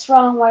 "Mom, what's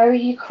wrong? Why are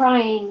you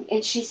crying?"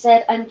 And she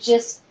said, "I'm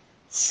just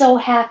so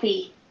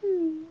happy.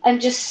 I'm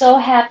just so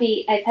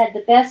happy. I've had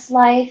the best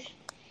life,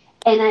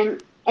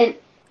 and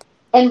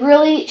and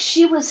really,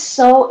 she was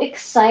so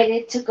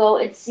excited to go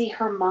and see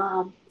her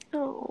mom."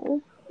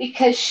 Oh.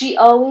 Because she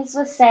always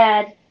was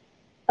sad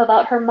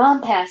about her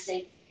mom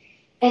passing.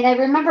 And I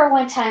remember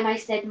one time I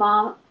said,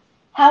 "Mom,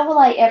 how will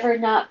I ever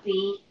not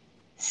be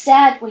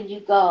sad when you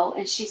go?"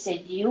 And she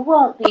said, "You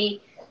won't be.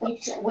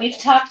 We've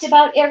talked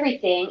about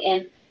everything."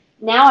 And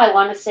now I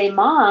want to say,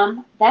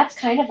 "Mom, that's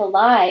kind of a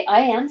lie. I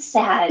am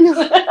sad."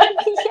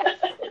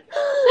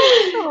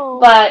 Oh.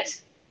 But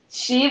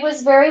she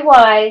was very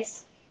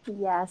wise.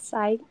 Yes,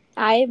 I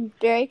am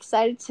very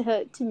excited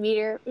to meet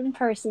her in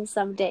person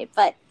someday.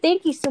 But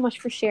thank you so much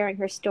for sharing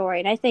her story.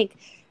 And I think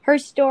her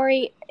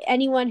story,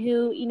 anyone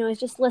who, is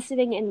just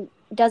listening and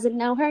doesn't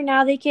know her,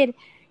 now they could,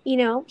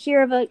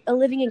 hear of a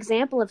living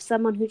example of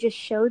someone who just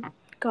showed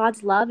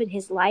God's love and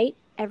his light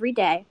every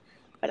day.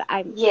 But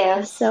I'm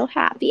so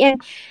happy.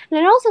 And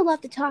I'd also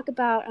love to talk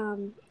about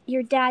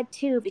your dad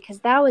too, because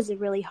that was a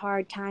really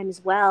hard time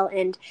as well,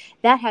 and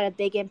that had a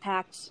big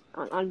impact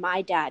on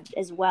my dad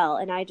as well.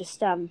 And I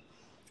just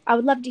I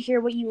would love to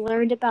hear what you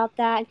learned about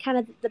that, and kind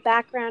of the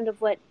background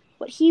of what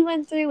he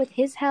went through with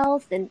his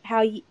health, and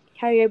how you're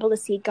able to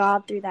see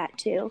God through that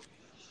too.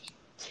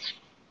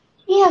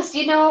 Yes,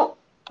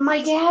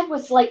 my dad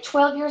was like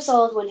 12 years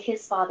old when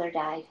his father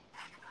died.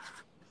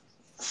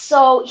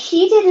 So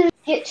he didn't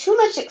get too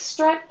much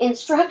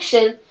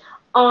instruction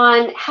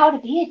on how to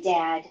be a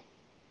dad.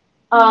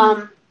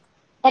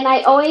 And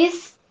I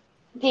always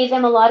gave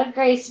him a lot of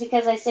grace,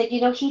 because I said, he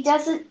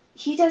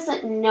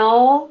doesn't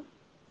know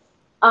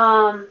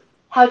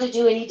how to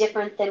do any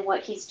different than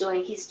what he's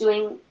doing. He's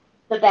doing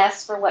the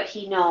best for what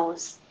he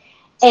knows.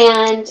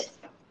 And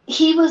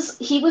he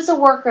was a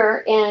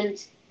worker,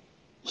 and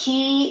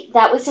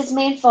that was his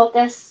main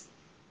focus.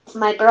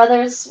 My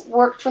brothers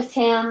worked with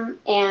him,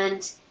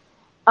 and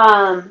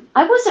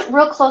I wasn't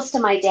real close to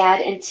my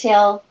dad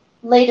until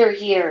later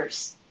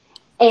years.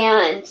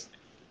 And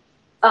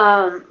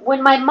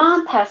when my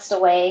mom passed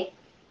away,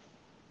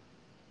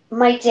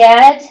 my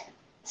dad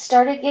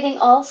started getting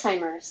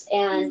Alzheimer's,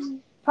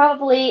 and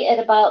probably at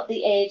about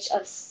the age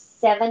of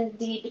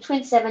 70,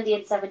 between 70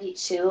 and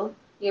 72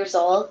 years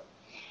old.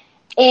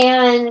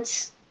 And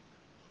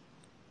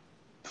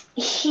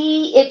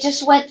it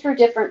just went through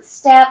different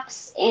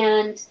steps,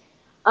 and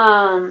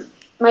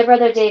my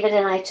brother David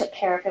and I took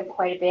care of him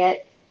quite a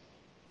bit.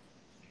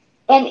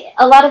 And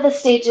a lot of the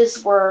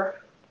stages were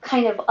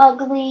kind of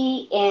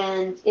ugly,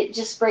 and it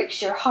just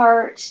breaks your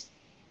heart.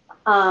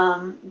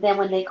 Then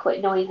when they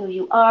quit knowing who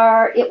you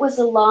are, it was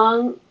a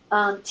long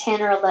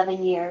 10 or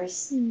 11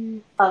 years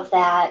of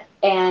that.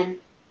 And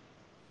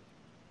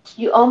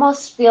you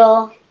almost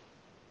feel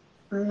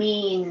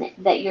mean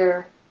that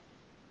you're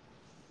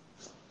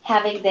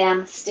having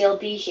them still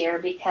be here,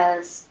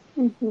 because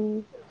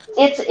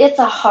it's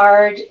a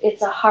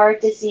hard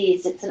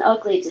disease. It's an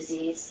ugly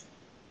disease.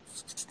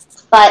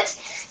 But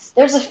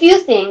there's a few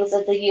things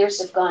as the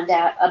years have gone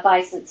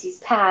by since he's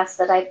passed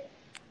that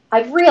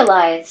I've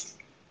realized,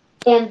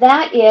 and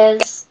that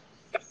is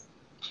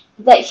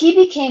that he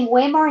became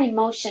way more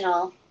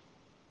emotional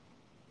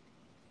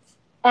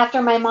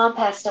after my mom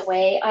passed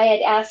away. I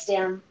had asked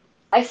him,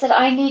 I said,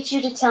 "I need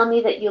you to tell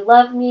me that you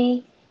love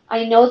me.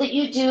 I know that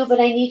you do,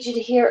 but I need to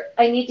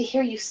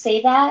hear you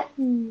say that.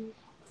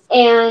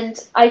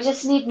 And I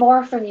just need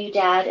more from you,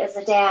 Dad, as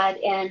a dad."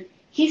 And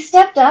he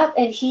stepped up,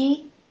 and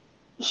he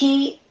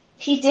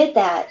did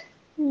that.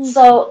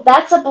 So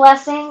that's a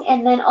blessing.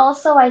 And then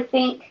also, I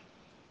think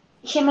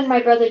him and my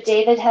brother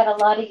David had a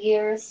lot of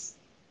years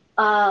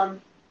of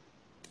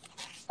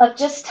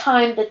just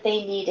time that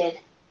they needed,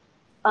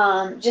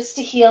 just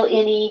to heal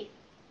any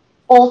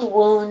old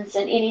wounds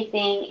and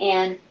anything,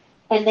 and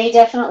they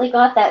definitely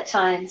got that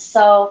time.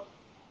 So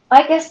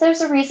I guess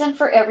there's a reason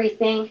for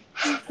everything.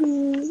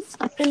 And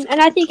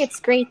I think it's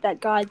great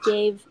that God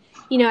gave,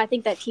 I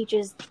think that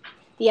teaches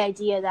the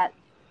idea that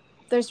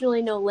there's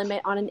really no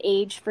limit on an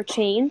age for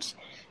change.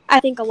 I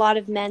think a lot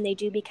of men, they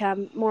do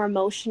become more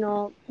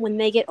emotional when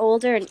they get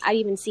older, and I've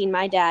even seen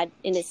my dad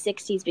in his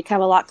 60s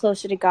become a lot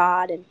closer to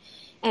God, and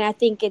I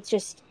think it's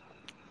just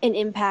an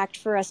impact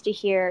for us to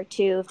hear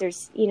too, if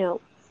there's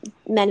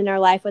men in our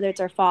life, whether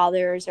it's our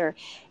fathers or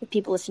if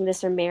people listening to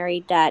this are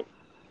married, that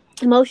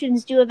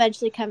emotions do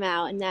eventually come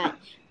out, and that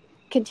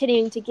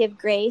continuing to give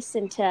grace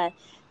and to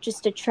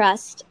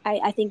trust,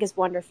 I think is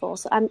wonderful.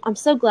 So I'm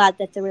so glad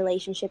that the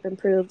relationship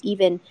improved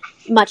even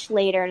much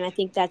later, and I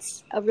think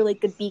that's a really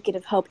good beacon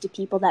of hope to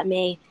people that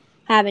may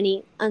have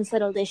any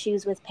unsettled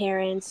issues with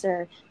parents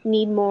or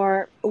need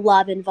more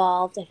love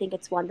involved. I think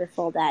it's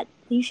wonderful that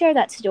you share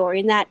that story,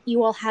 and that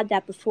you all had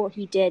that before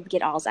he did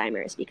get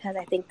Alzheimer's, because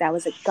I think that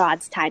was a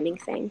God's timing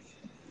thing.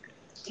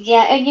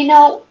 Yeah,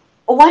 and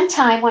one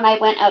time when I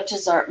went out to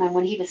Zortman,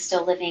 when he was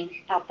still living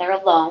out there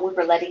alone, we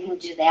were letting him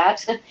do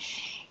that.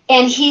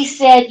 And he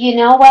said, "You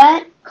know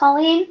what,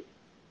 Colleen?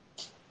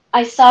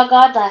 I saw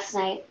God last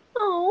night."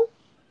 Oh.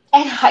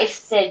 And I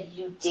said,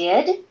 you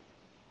did?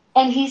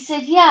 And he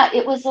said, yeah,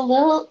 it was a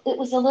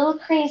little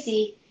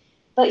crazy,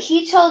 but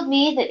he told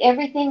me that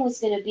everything was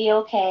going to be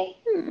okay.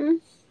 Mm-mm.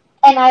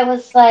 And I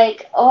was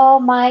like, oh,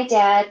 my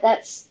dad,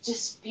 that's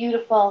just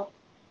beautiful.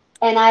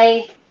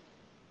 And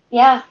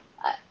yeah,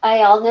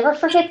 I'll never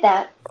forget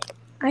that.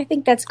 I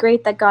think that's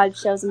great that God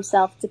shows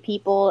himself to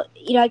people,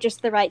 at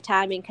just the right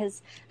timing,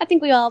 because I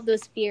think we all have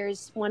those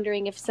fears,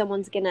 wondering if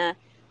someone's going to,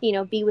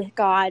 be with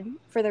God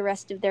for the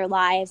rest of their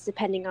lives,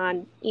 depending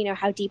on,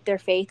 how deep their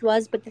faith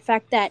was. But the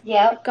fact that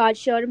Yep. God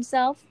showed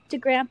himself to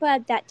Grandpa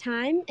at that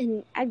time,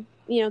 and,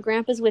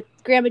 Grandpa's with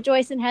Grandma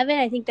Joyce in heaven,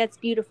 I think that's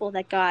beautiful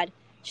that God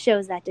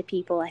shows that to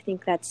people. I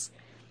think that's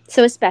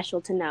so special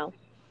to know.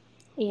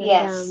 And,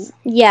 Yes.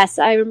 yes,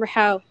 I remember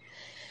how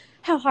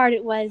hard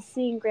it was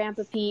seeing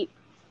Grandpa Pete,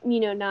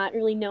 not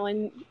really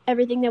knowing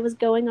everything that was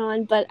going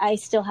on, but I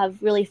still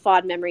have really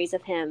fond memories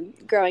of him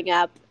growing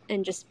up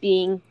and just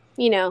being,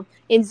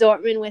 in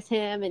Zortman with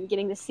him and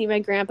getting to see my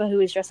grandpa who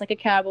was dressed like a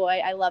cowboy.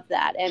 I love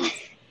that. And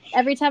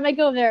every time I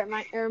go there,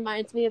 it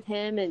reminds me of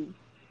him. And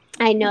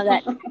I know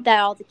that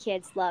all the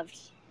kids loved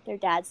their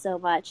dad so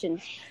much.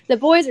 And the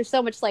boys are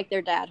so much like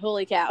their dad.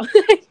 Holy cow.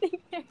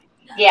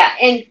 Yeah,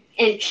 and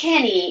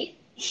Kenny,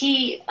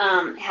 he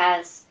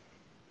has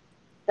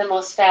the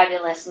most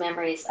fabulous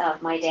memories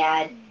of my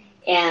dad.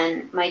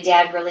 And my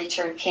dad really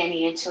turned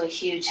Kenny into a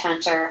huge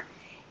hunter.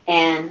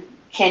 And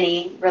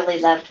Kenny really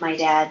loved my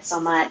dad so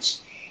much.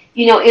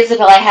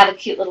 Isabel, I have a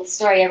cute little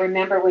story. I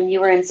remember when you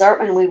were in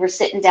Zortman, we were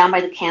sitting down by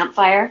the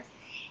campfire.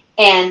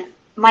 And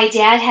my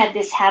dad had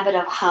this habit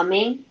of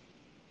humming.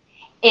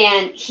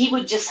 And he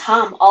would just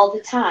hum all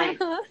the time.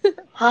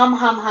 Hum,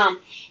 hum,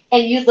 hum.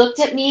 And you looked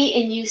at me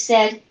and you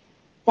said,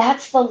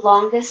 that's the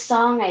longest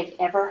song I've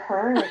ever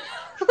heard.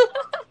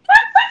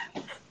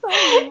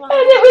 Oh, and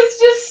it was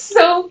just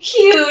so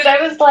cute.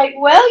 I was like,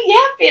 well,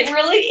 yep, it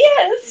really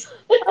is.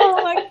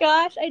 Oh my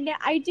gosh,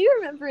 I do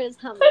remember his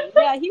humming.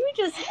 Yeah, he would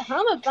just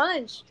hum a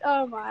bunch.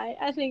 Oh my,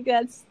 I think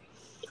that's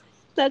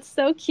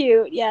so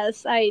cute.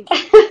 Yes,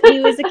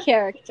 he was a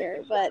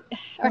character, but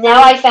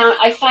now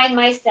I find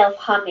myself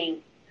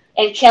humming,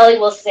 and Kelly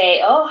will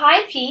say, "Oh,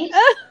 hi, Pete."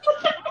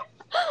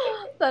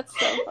 That's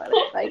so funny.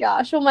 Oh my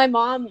gosh. Well, my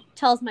mom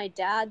tells my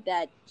dad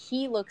that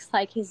he looks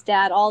like his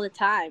dad all the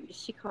time.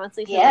 She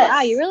constantly says,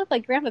 wow, you really look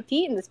like Grandpa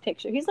Pete in this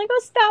picture. He's like,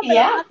 oh, stop it. I'm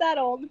not that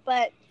old.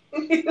 But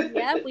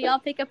yeah, we all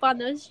pick up on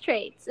those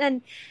traits.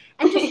 And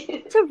just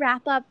to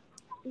wrap up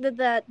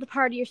the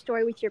part of your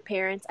story with your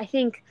parents, I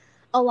think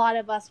a lot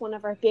of us, one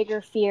of our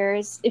bigger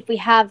fears, if we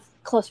have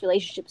close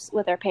relationships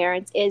with our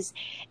parents, is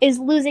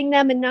losing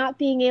them and not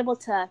being able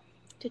to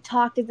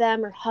talk to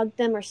them or hug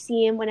them or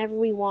see them whenever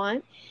we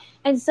want.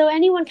 And so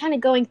anyone kind of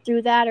going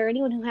through that, or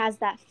anyone who has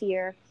that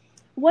fear,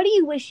 what do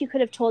you wish you could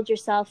have told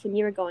yourself when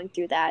you were going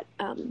through that,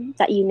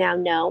 that you now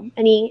know?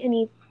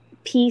 Any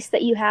piece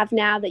that you have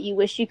now that you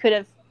wish you could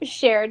have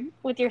shared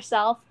with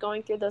yourself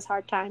going through those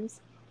hard times?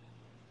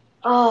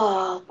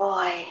 Oh,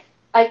 boy.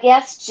 I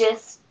guess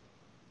just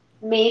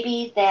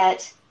maybe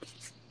that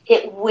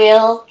it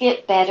will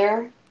get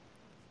better.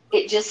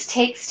 It just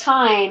takes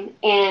time,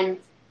 and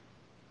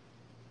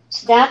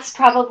that's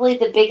probably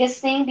the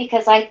biggest thing,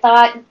 because I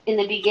thought in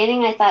the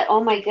beginning,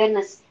 oh my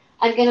goodness,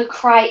 I'm going to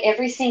cry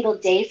every single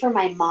day for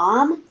my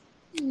mom.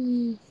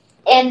 Mm.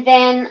 And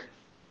then,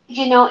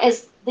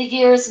 as the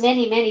years,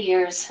 many, many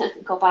years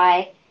go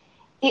by,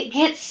 you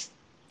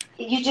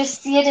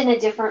just see it in a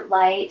different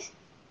light,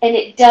 and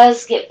it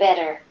does get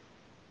better.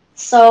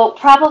 So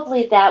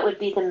probably that would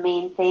be the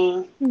main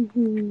thing.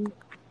 Mm-hmm.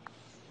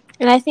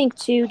 And I think,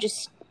 too,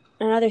 just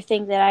another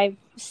thing that I've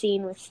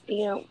seen with,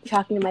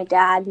 talking to my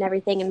dad and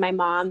everything, and my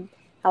mom,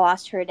 I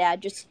lost her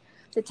dad, just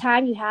the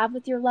time you have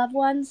with your loved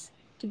ones,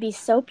 to be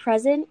so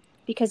present,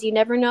 because you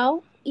never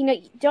know,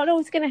 you don't know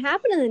what's going to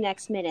happen in the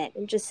next minute,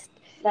 and just,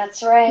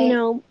 that's right.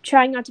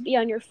 Trying not to be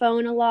on your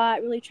phone a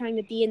lot, really trying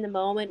to be in the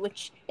moment,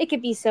 which it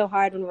could be so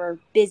hard when we're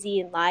busy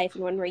in life,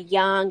 and when we're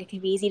young, it can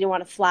be easy to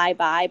want to fly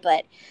by,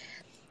 but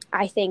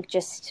I think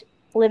just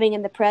living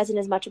in the present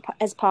as much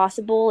as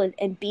possible,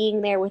 and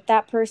being there with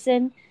that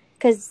person,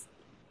 because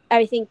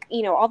I think,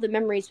 all the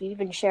memories we've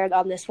even shared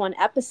on this one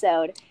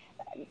episode,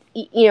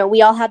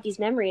 we all have these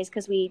memories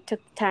because we took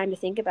time to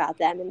think about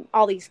them, and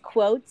all these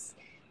quotes,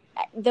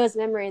 those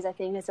memories, I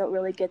think, is what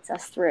really gets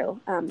us through.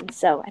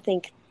 So I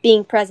think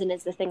being present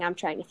is the thing I'm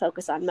trying to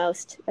focus on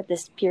most at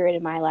this period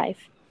in my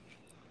life.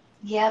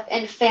 Yep,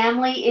 and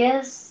family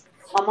is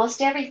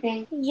almost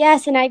everything.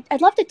 Yes, and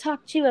I'd love to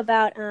talk too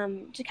about,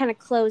 to kind of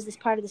close this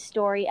part of the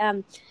story.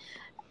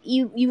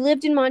 You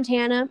lived in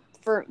Montana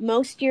for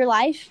most of your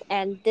life,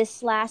 and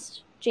this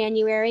last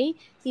January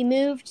you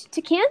moved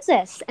to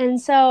Kansas, and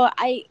so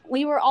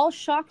we were all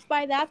shocked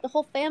by that. The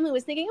whole family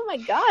was thinking, oh my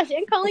gosh,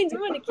 Aunt Colleen's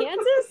moving to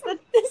Kansas?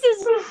 This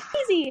is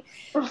crazy.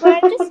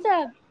 But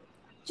I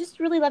just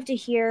really love to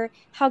hear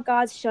how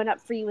God's shown up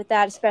for you with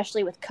that,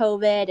 especially with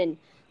COVID and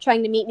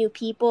trying to meet new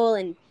people,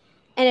 and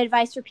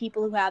advice for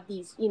people who have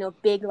these,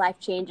 big life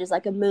changes,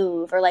 like a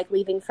move or like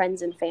leaving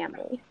friends and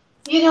family.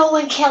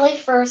 When Kelly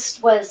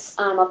first was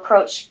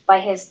approached by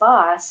his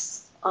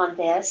boss, on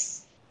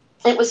this.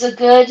 It was a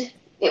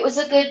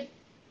good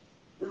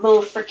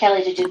move for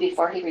Kelly to do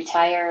before he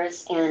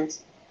retires, and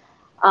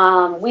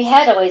we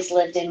had always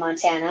lived in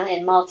Montana,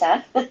 in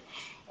Malta,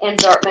 and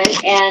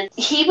Dortmund, and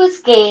he was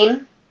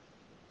game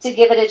to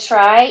give it a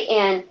try,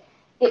 and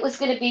it was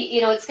going to be,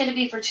 it's going to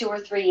be for 2 or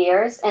 3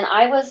 years, and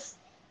I was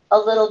a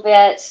little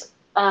bit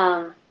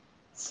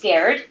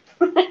scared,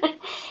 but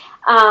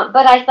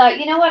I thought,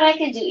 you know what, I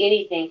can do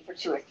anything for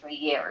 2 or 3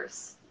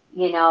 years,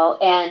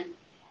 and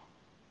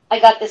I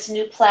got this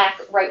new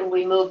plaque right when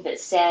we moved that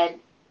said,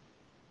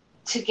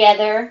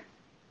 "Together,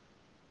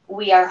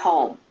 we are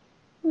home."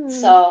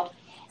 So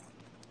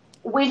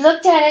we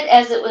looked at it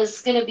as it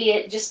was going to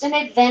be just an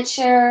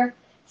adventure,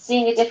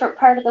 seeing a different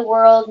part of the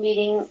world,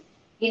 meeting,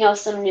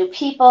 some new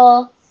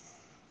people.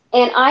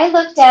 And I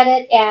looked at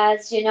it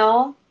as,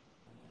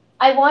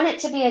 I want it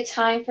to be a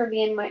time for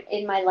me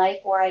in my life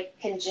where I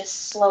can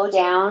just slow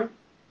down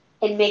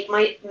and make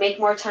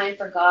more time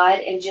for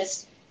God and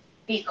just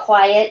be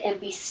quiet and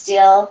be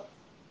still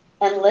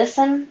and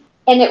listen.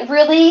 And it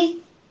really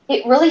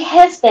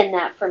has been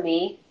that for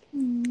me.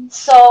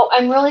 So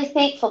I'm really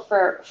thankful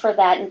for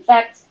that. In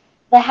fact,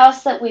 the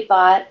house that we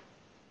bought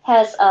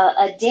has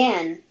a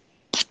den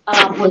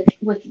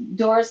with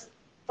doors,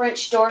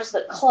 French doors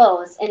that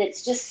close, and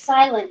it's just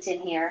silent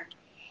in here.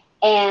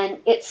 And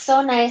it's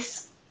so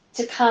nice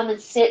to come and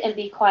sit and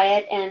be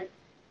quiet and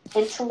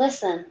to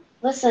listen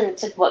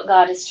to what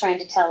God is trying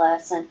to tell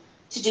us, and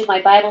to do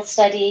my Bible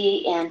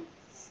study and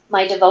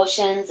my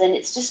devotions. And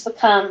it's just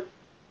become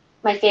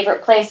my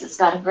favorite place. It's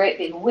got a great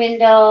big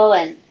window,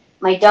 and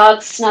my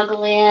dogs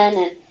snuggle in,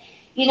 and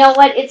you know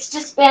what?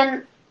 It's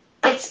been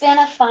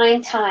a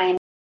fine time.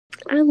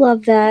 I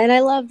love that. And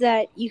I love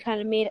that you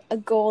kind of made a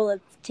goal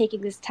of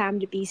taking this time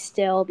to be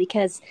still,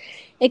 because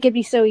it could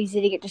be so easy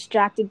to get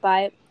distracted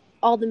by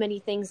all the many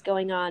things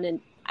going on.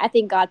 And I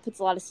think God puts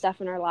a lot of stuff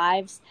in our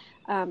lives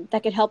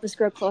that could help us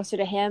grow closer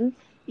to Him,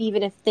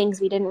 even if things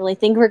we didn't really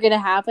think were going to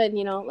happen,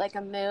 like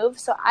a move.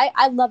 So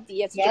I love that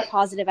you have such a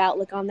positive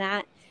outlook on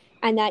that,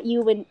 and that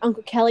you and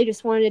Uncle Kelly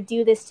just wanted to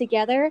do this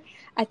together.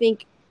 I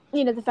think,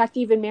 the fact that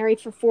you've been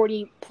married for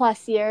 40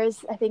 plus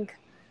years, I think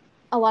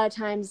a lot of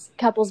times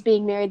couples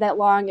being married that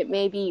long, it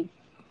may be,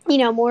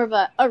 more of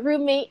a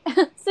roommate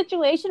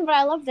situation. But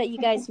I love that you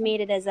guys made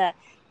it as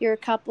you're a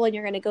couple and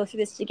you're going to go through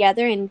this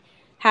together and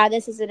have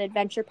this as an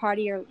adventure part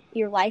of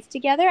your life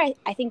together.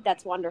 I think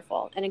that's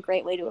wonderful and a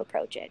great way to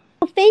approach it.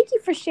 Well, thank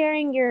you for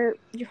sharing your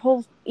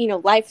whole,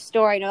 life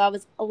story. I know that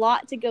was a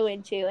lot to go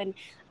into, and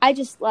I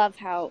just love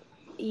how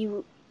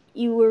you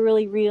were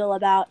really real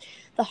about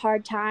the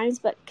hard times,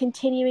 but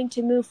continuing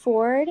to move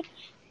forward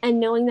and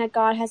knowing that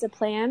God has a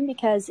plan,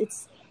 because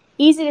it's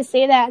easy to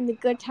say that in the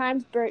good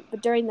times,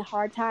 but during the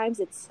hard times,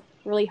 it's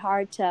really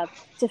hard to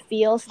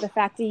feel. So the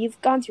fact that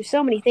you've gone through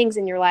so many things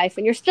in your life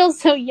and you're still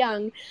so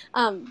young,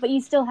 but you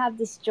still have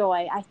this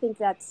joy, I think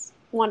that's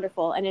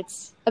wonderful. And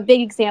it's a big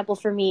example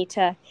for me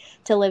to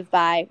live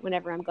by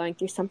whenever I'm going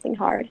through something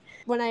hard.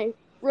 When I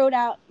wrote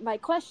out my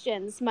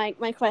questions, my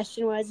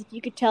question was, if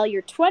you could tell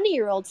your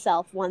 20-year-old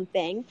self one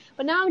thing,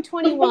 but now I'm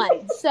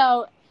 21.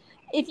 So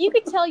if you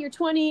could tell your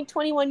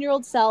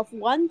 21-year-old self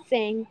one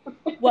thing,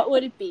 what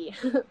would it be?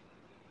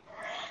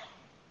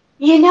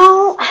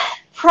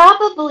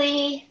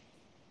 Probably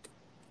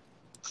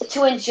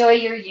to enjoy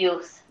your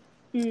youth.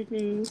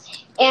 Mm-hmm.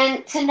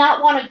 And to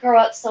not want to grow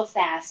up so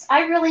fast.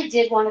 I really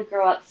did want to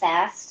grow up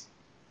fast.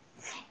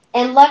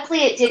 And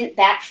luckily it didn't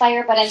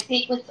backfire, but I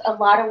think with a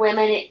lot of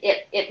women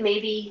it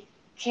maybe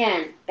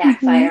can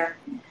backfire.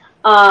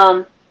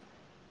 Mm-hmm.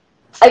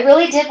 I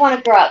really did want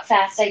to grow up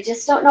fast. I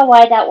just don't know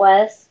why that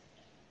was.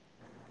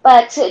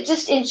 But to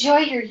just enjoy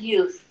your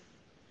youth.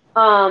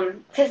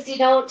 Because,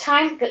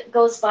 time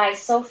goes by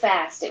so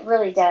fast. It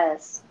really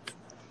does.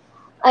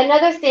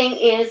 Another thing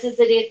is that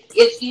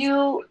if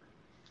you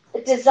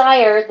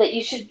desire that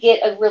you should get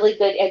a really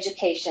good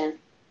education,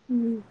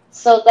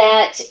 so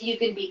that you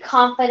can be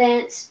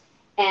confident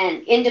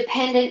and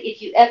independent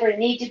if you ever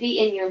need to be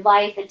in your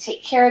life and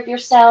take care of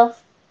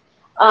yourself.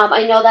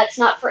 I know that's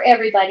not for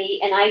everybody,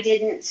 and I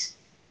didn't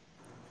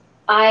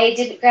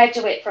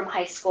graduate from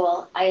high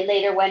school. I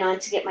later went on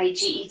to get my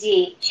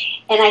GED,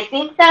 and I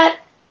think that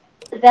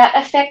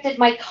affected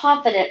my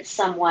confidence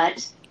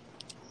somewhat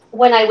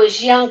when I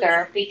was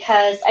younger,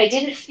 because I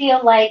didn't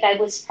feel like I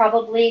was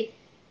probably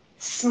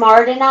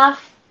smart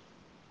enough.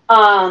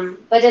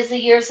 But as the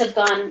years have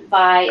gone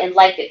by and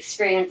life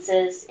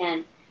experiences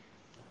and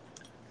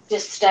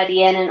just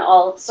studying and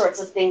all sorts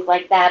of things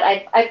like that,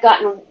 I've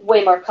gotten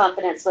way more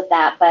confidence with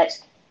that.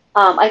 But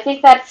I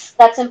think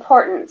that's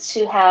important,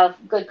 to have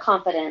good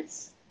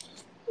confidence.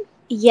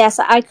 Yes,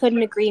 I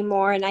couldn't agree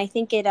more. And I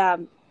think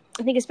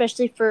I think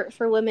especially for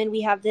women,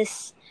 we have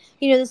this,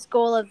 this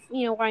goal of,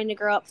 wanting to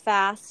grow up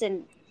fast.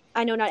 And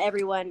I know not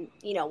everyone,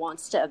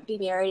 wants to be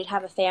married and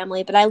have a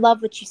family, but I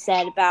love what you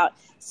said about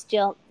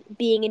still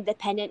being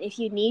independent if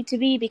you need to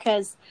be,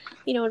 because,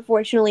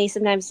 unfortunately,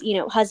 sometimes,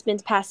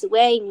 husbands pass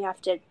away and you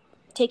have to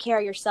take care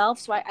of yourself.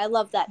 So I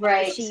love that,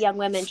 Right. especially young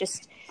women,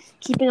 just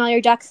keeping all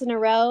your ducks in a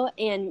row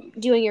and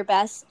doing your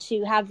best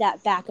to have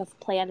that backup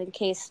plan in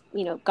case,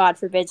 God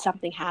forbid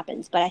something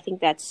happens. But I think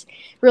that's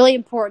really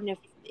important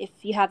if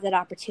you have that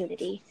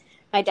opportunity.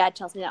 My dad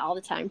tells me that all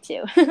the time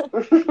too.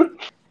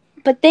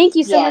 But thank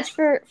you so much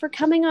for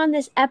coming on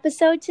this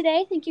episode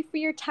today. Thank you for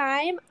your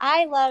time.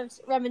 I loved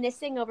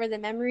reminiscing over the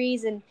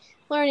memories and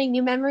learning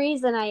new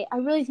memories, and I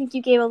really think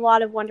you gave a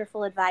lot of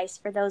wonderful advice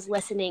for those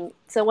listening.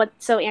 So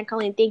Aunt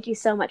Colleen, thank you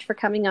so much for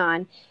coming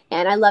on,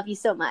 and I love you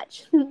so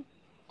much.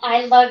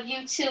 I love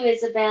you too,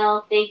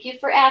 Isabel. Thank you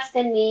for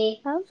asking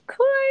me. Of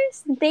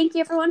course. And thank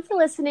you everyone for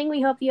listening.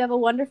 We hope you have a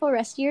wonderful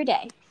rest of your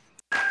day.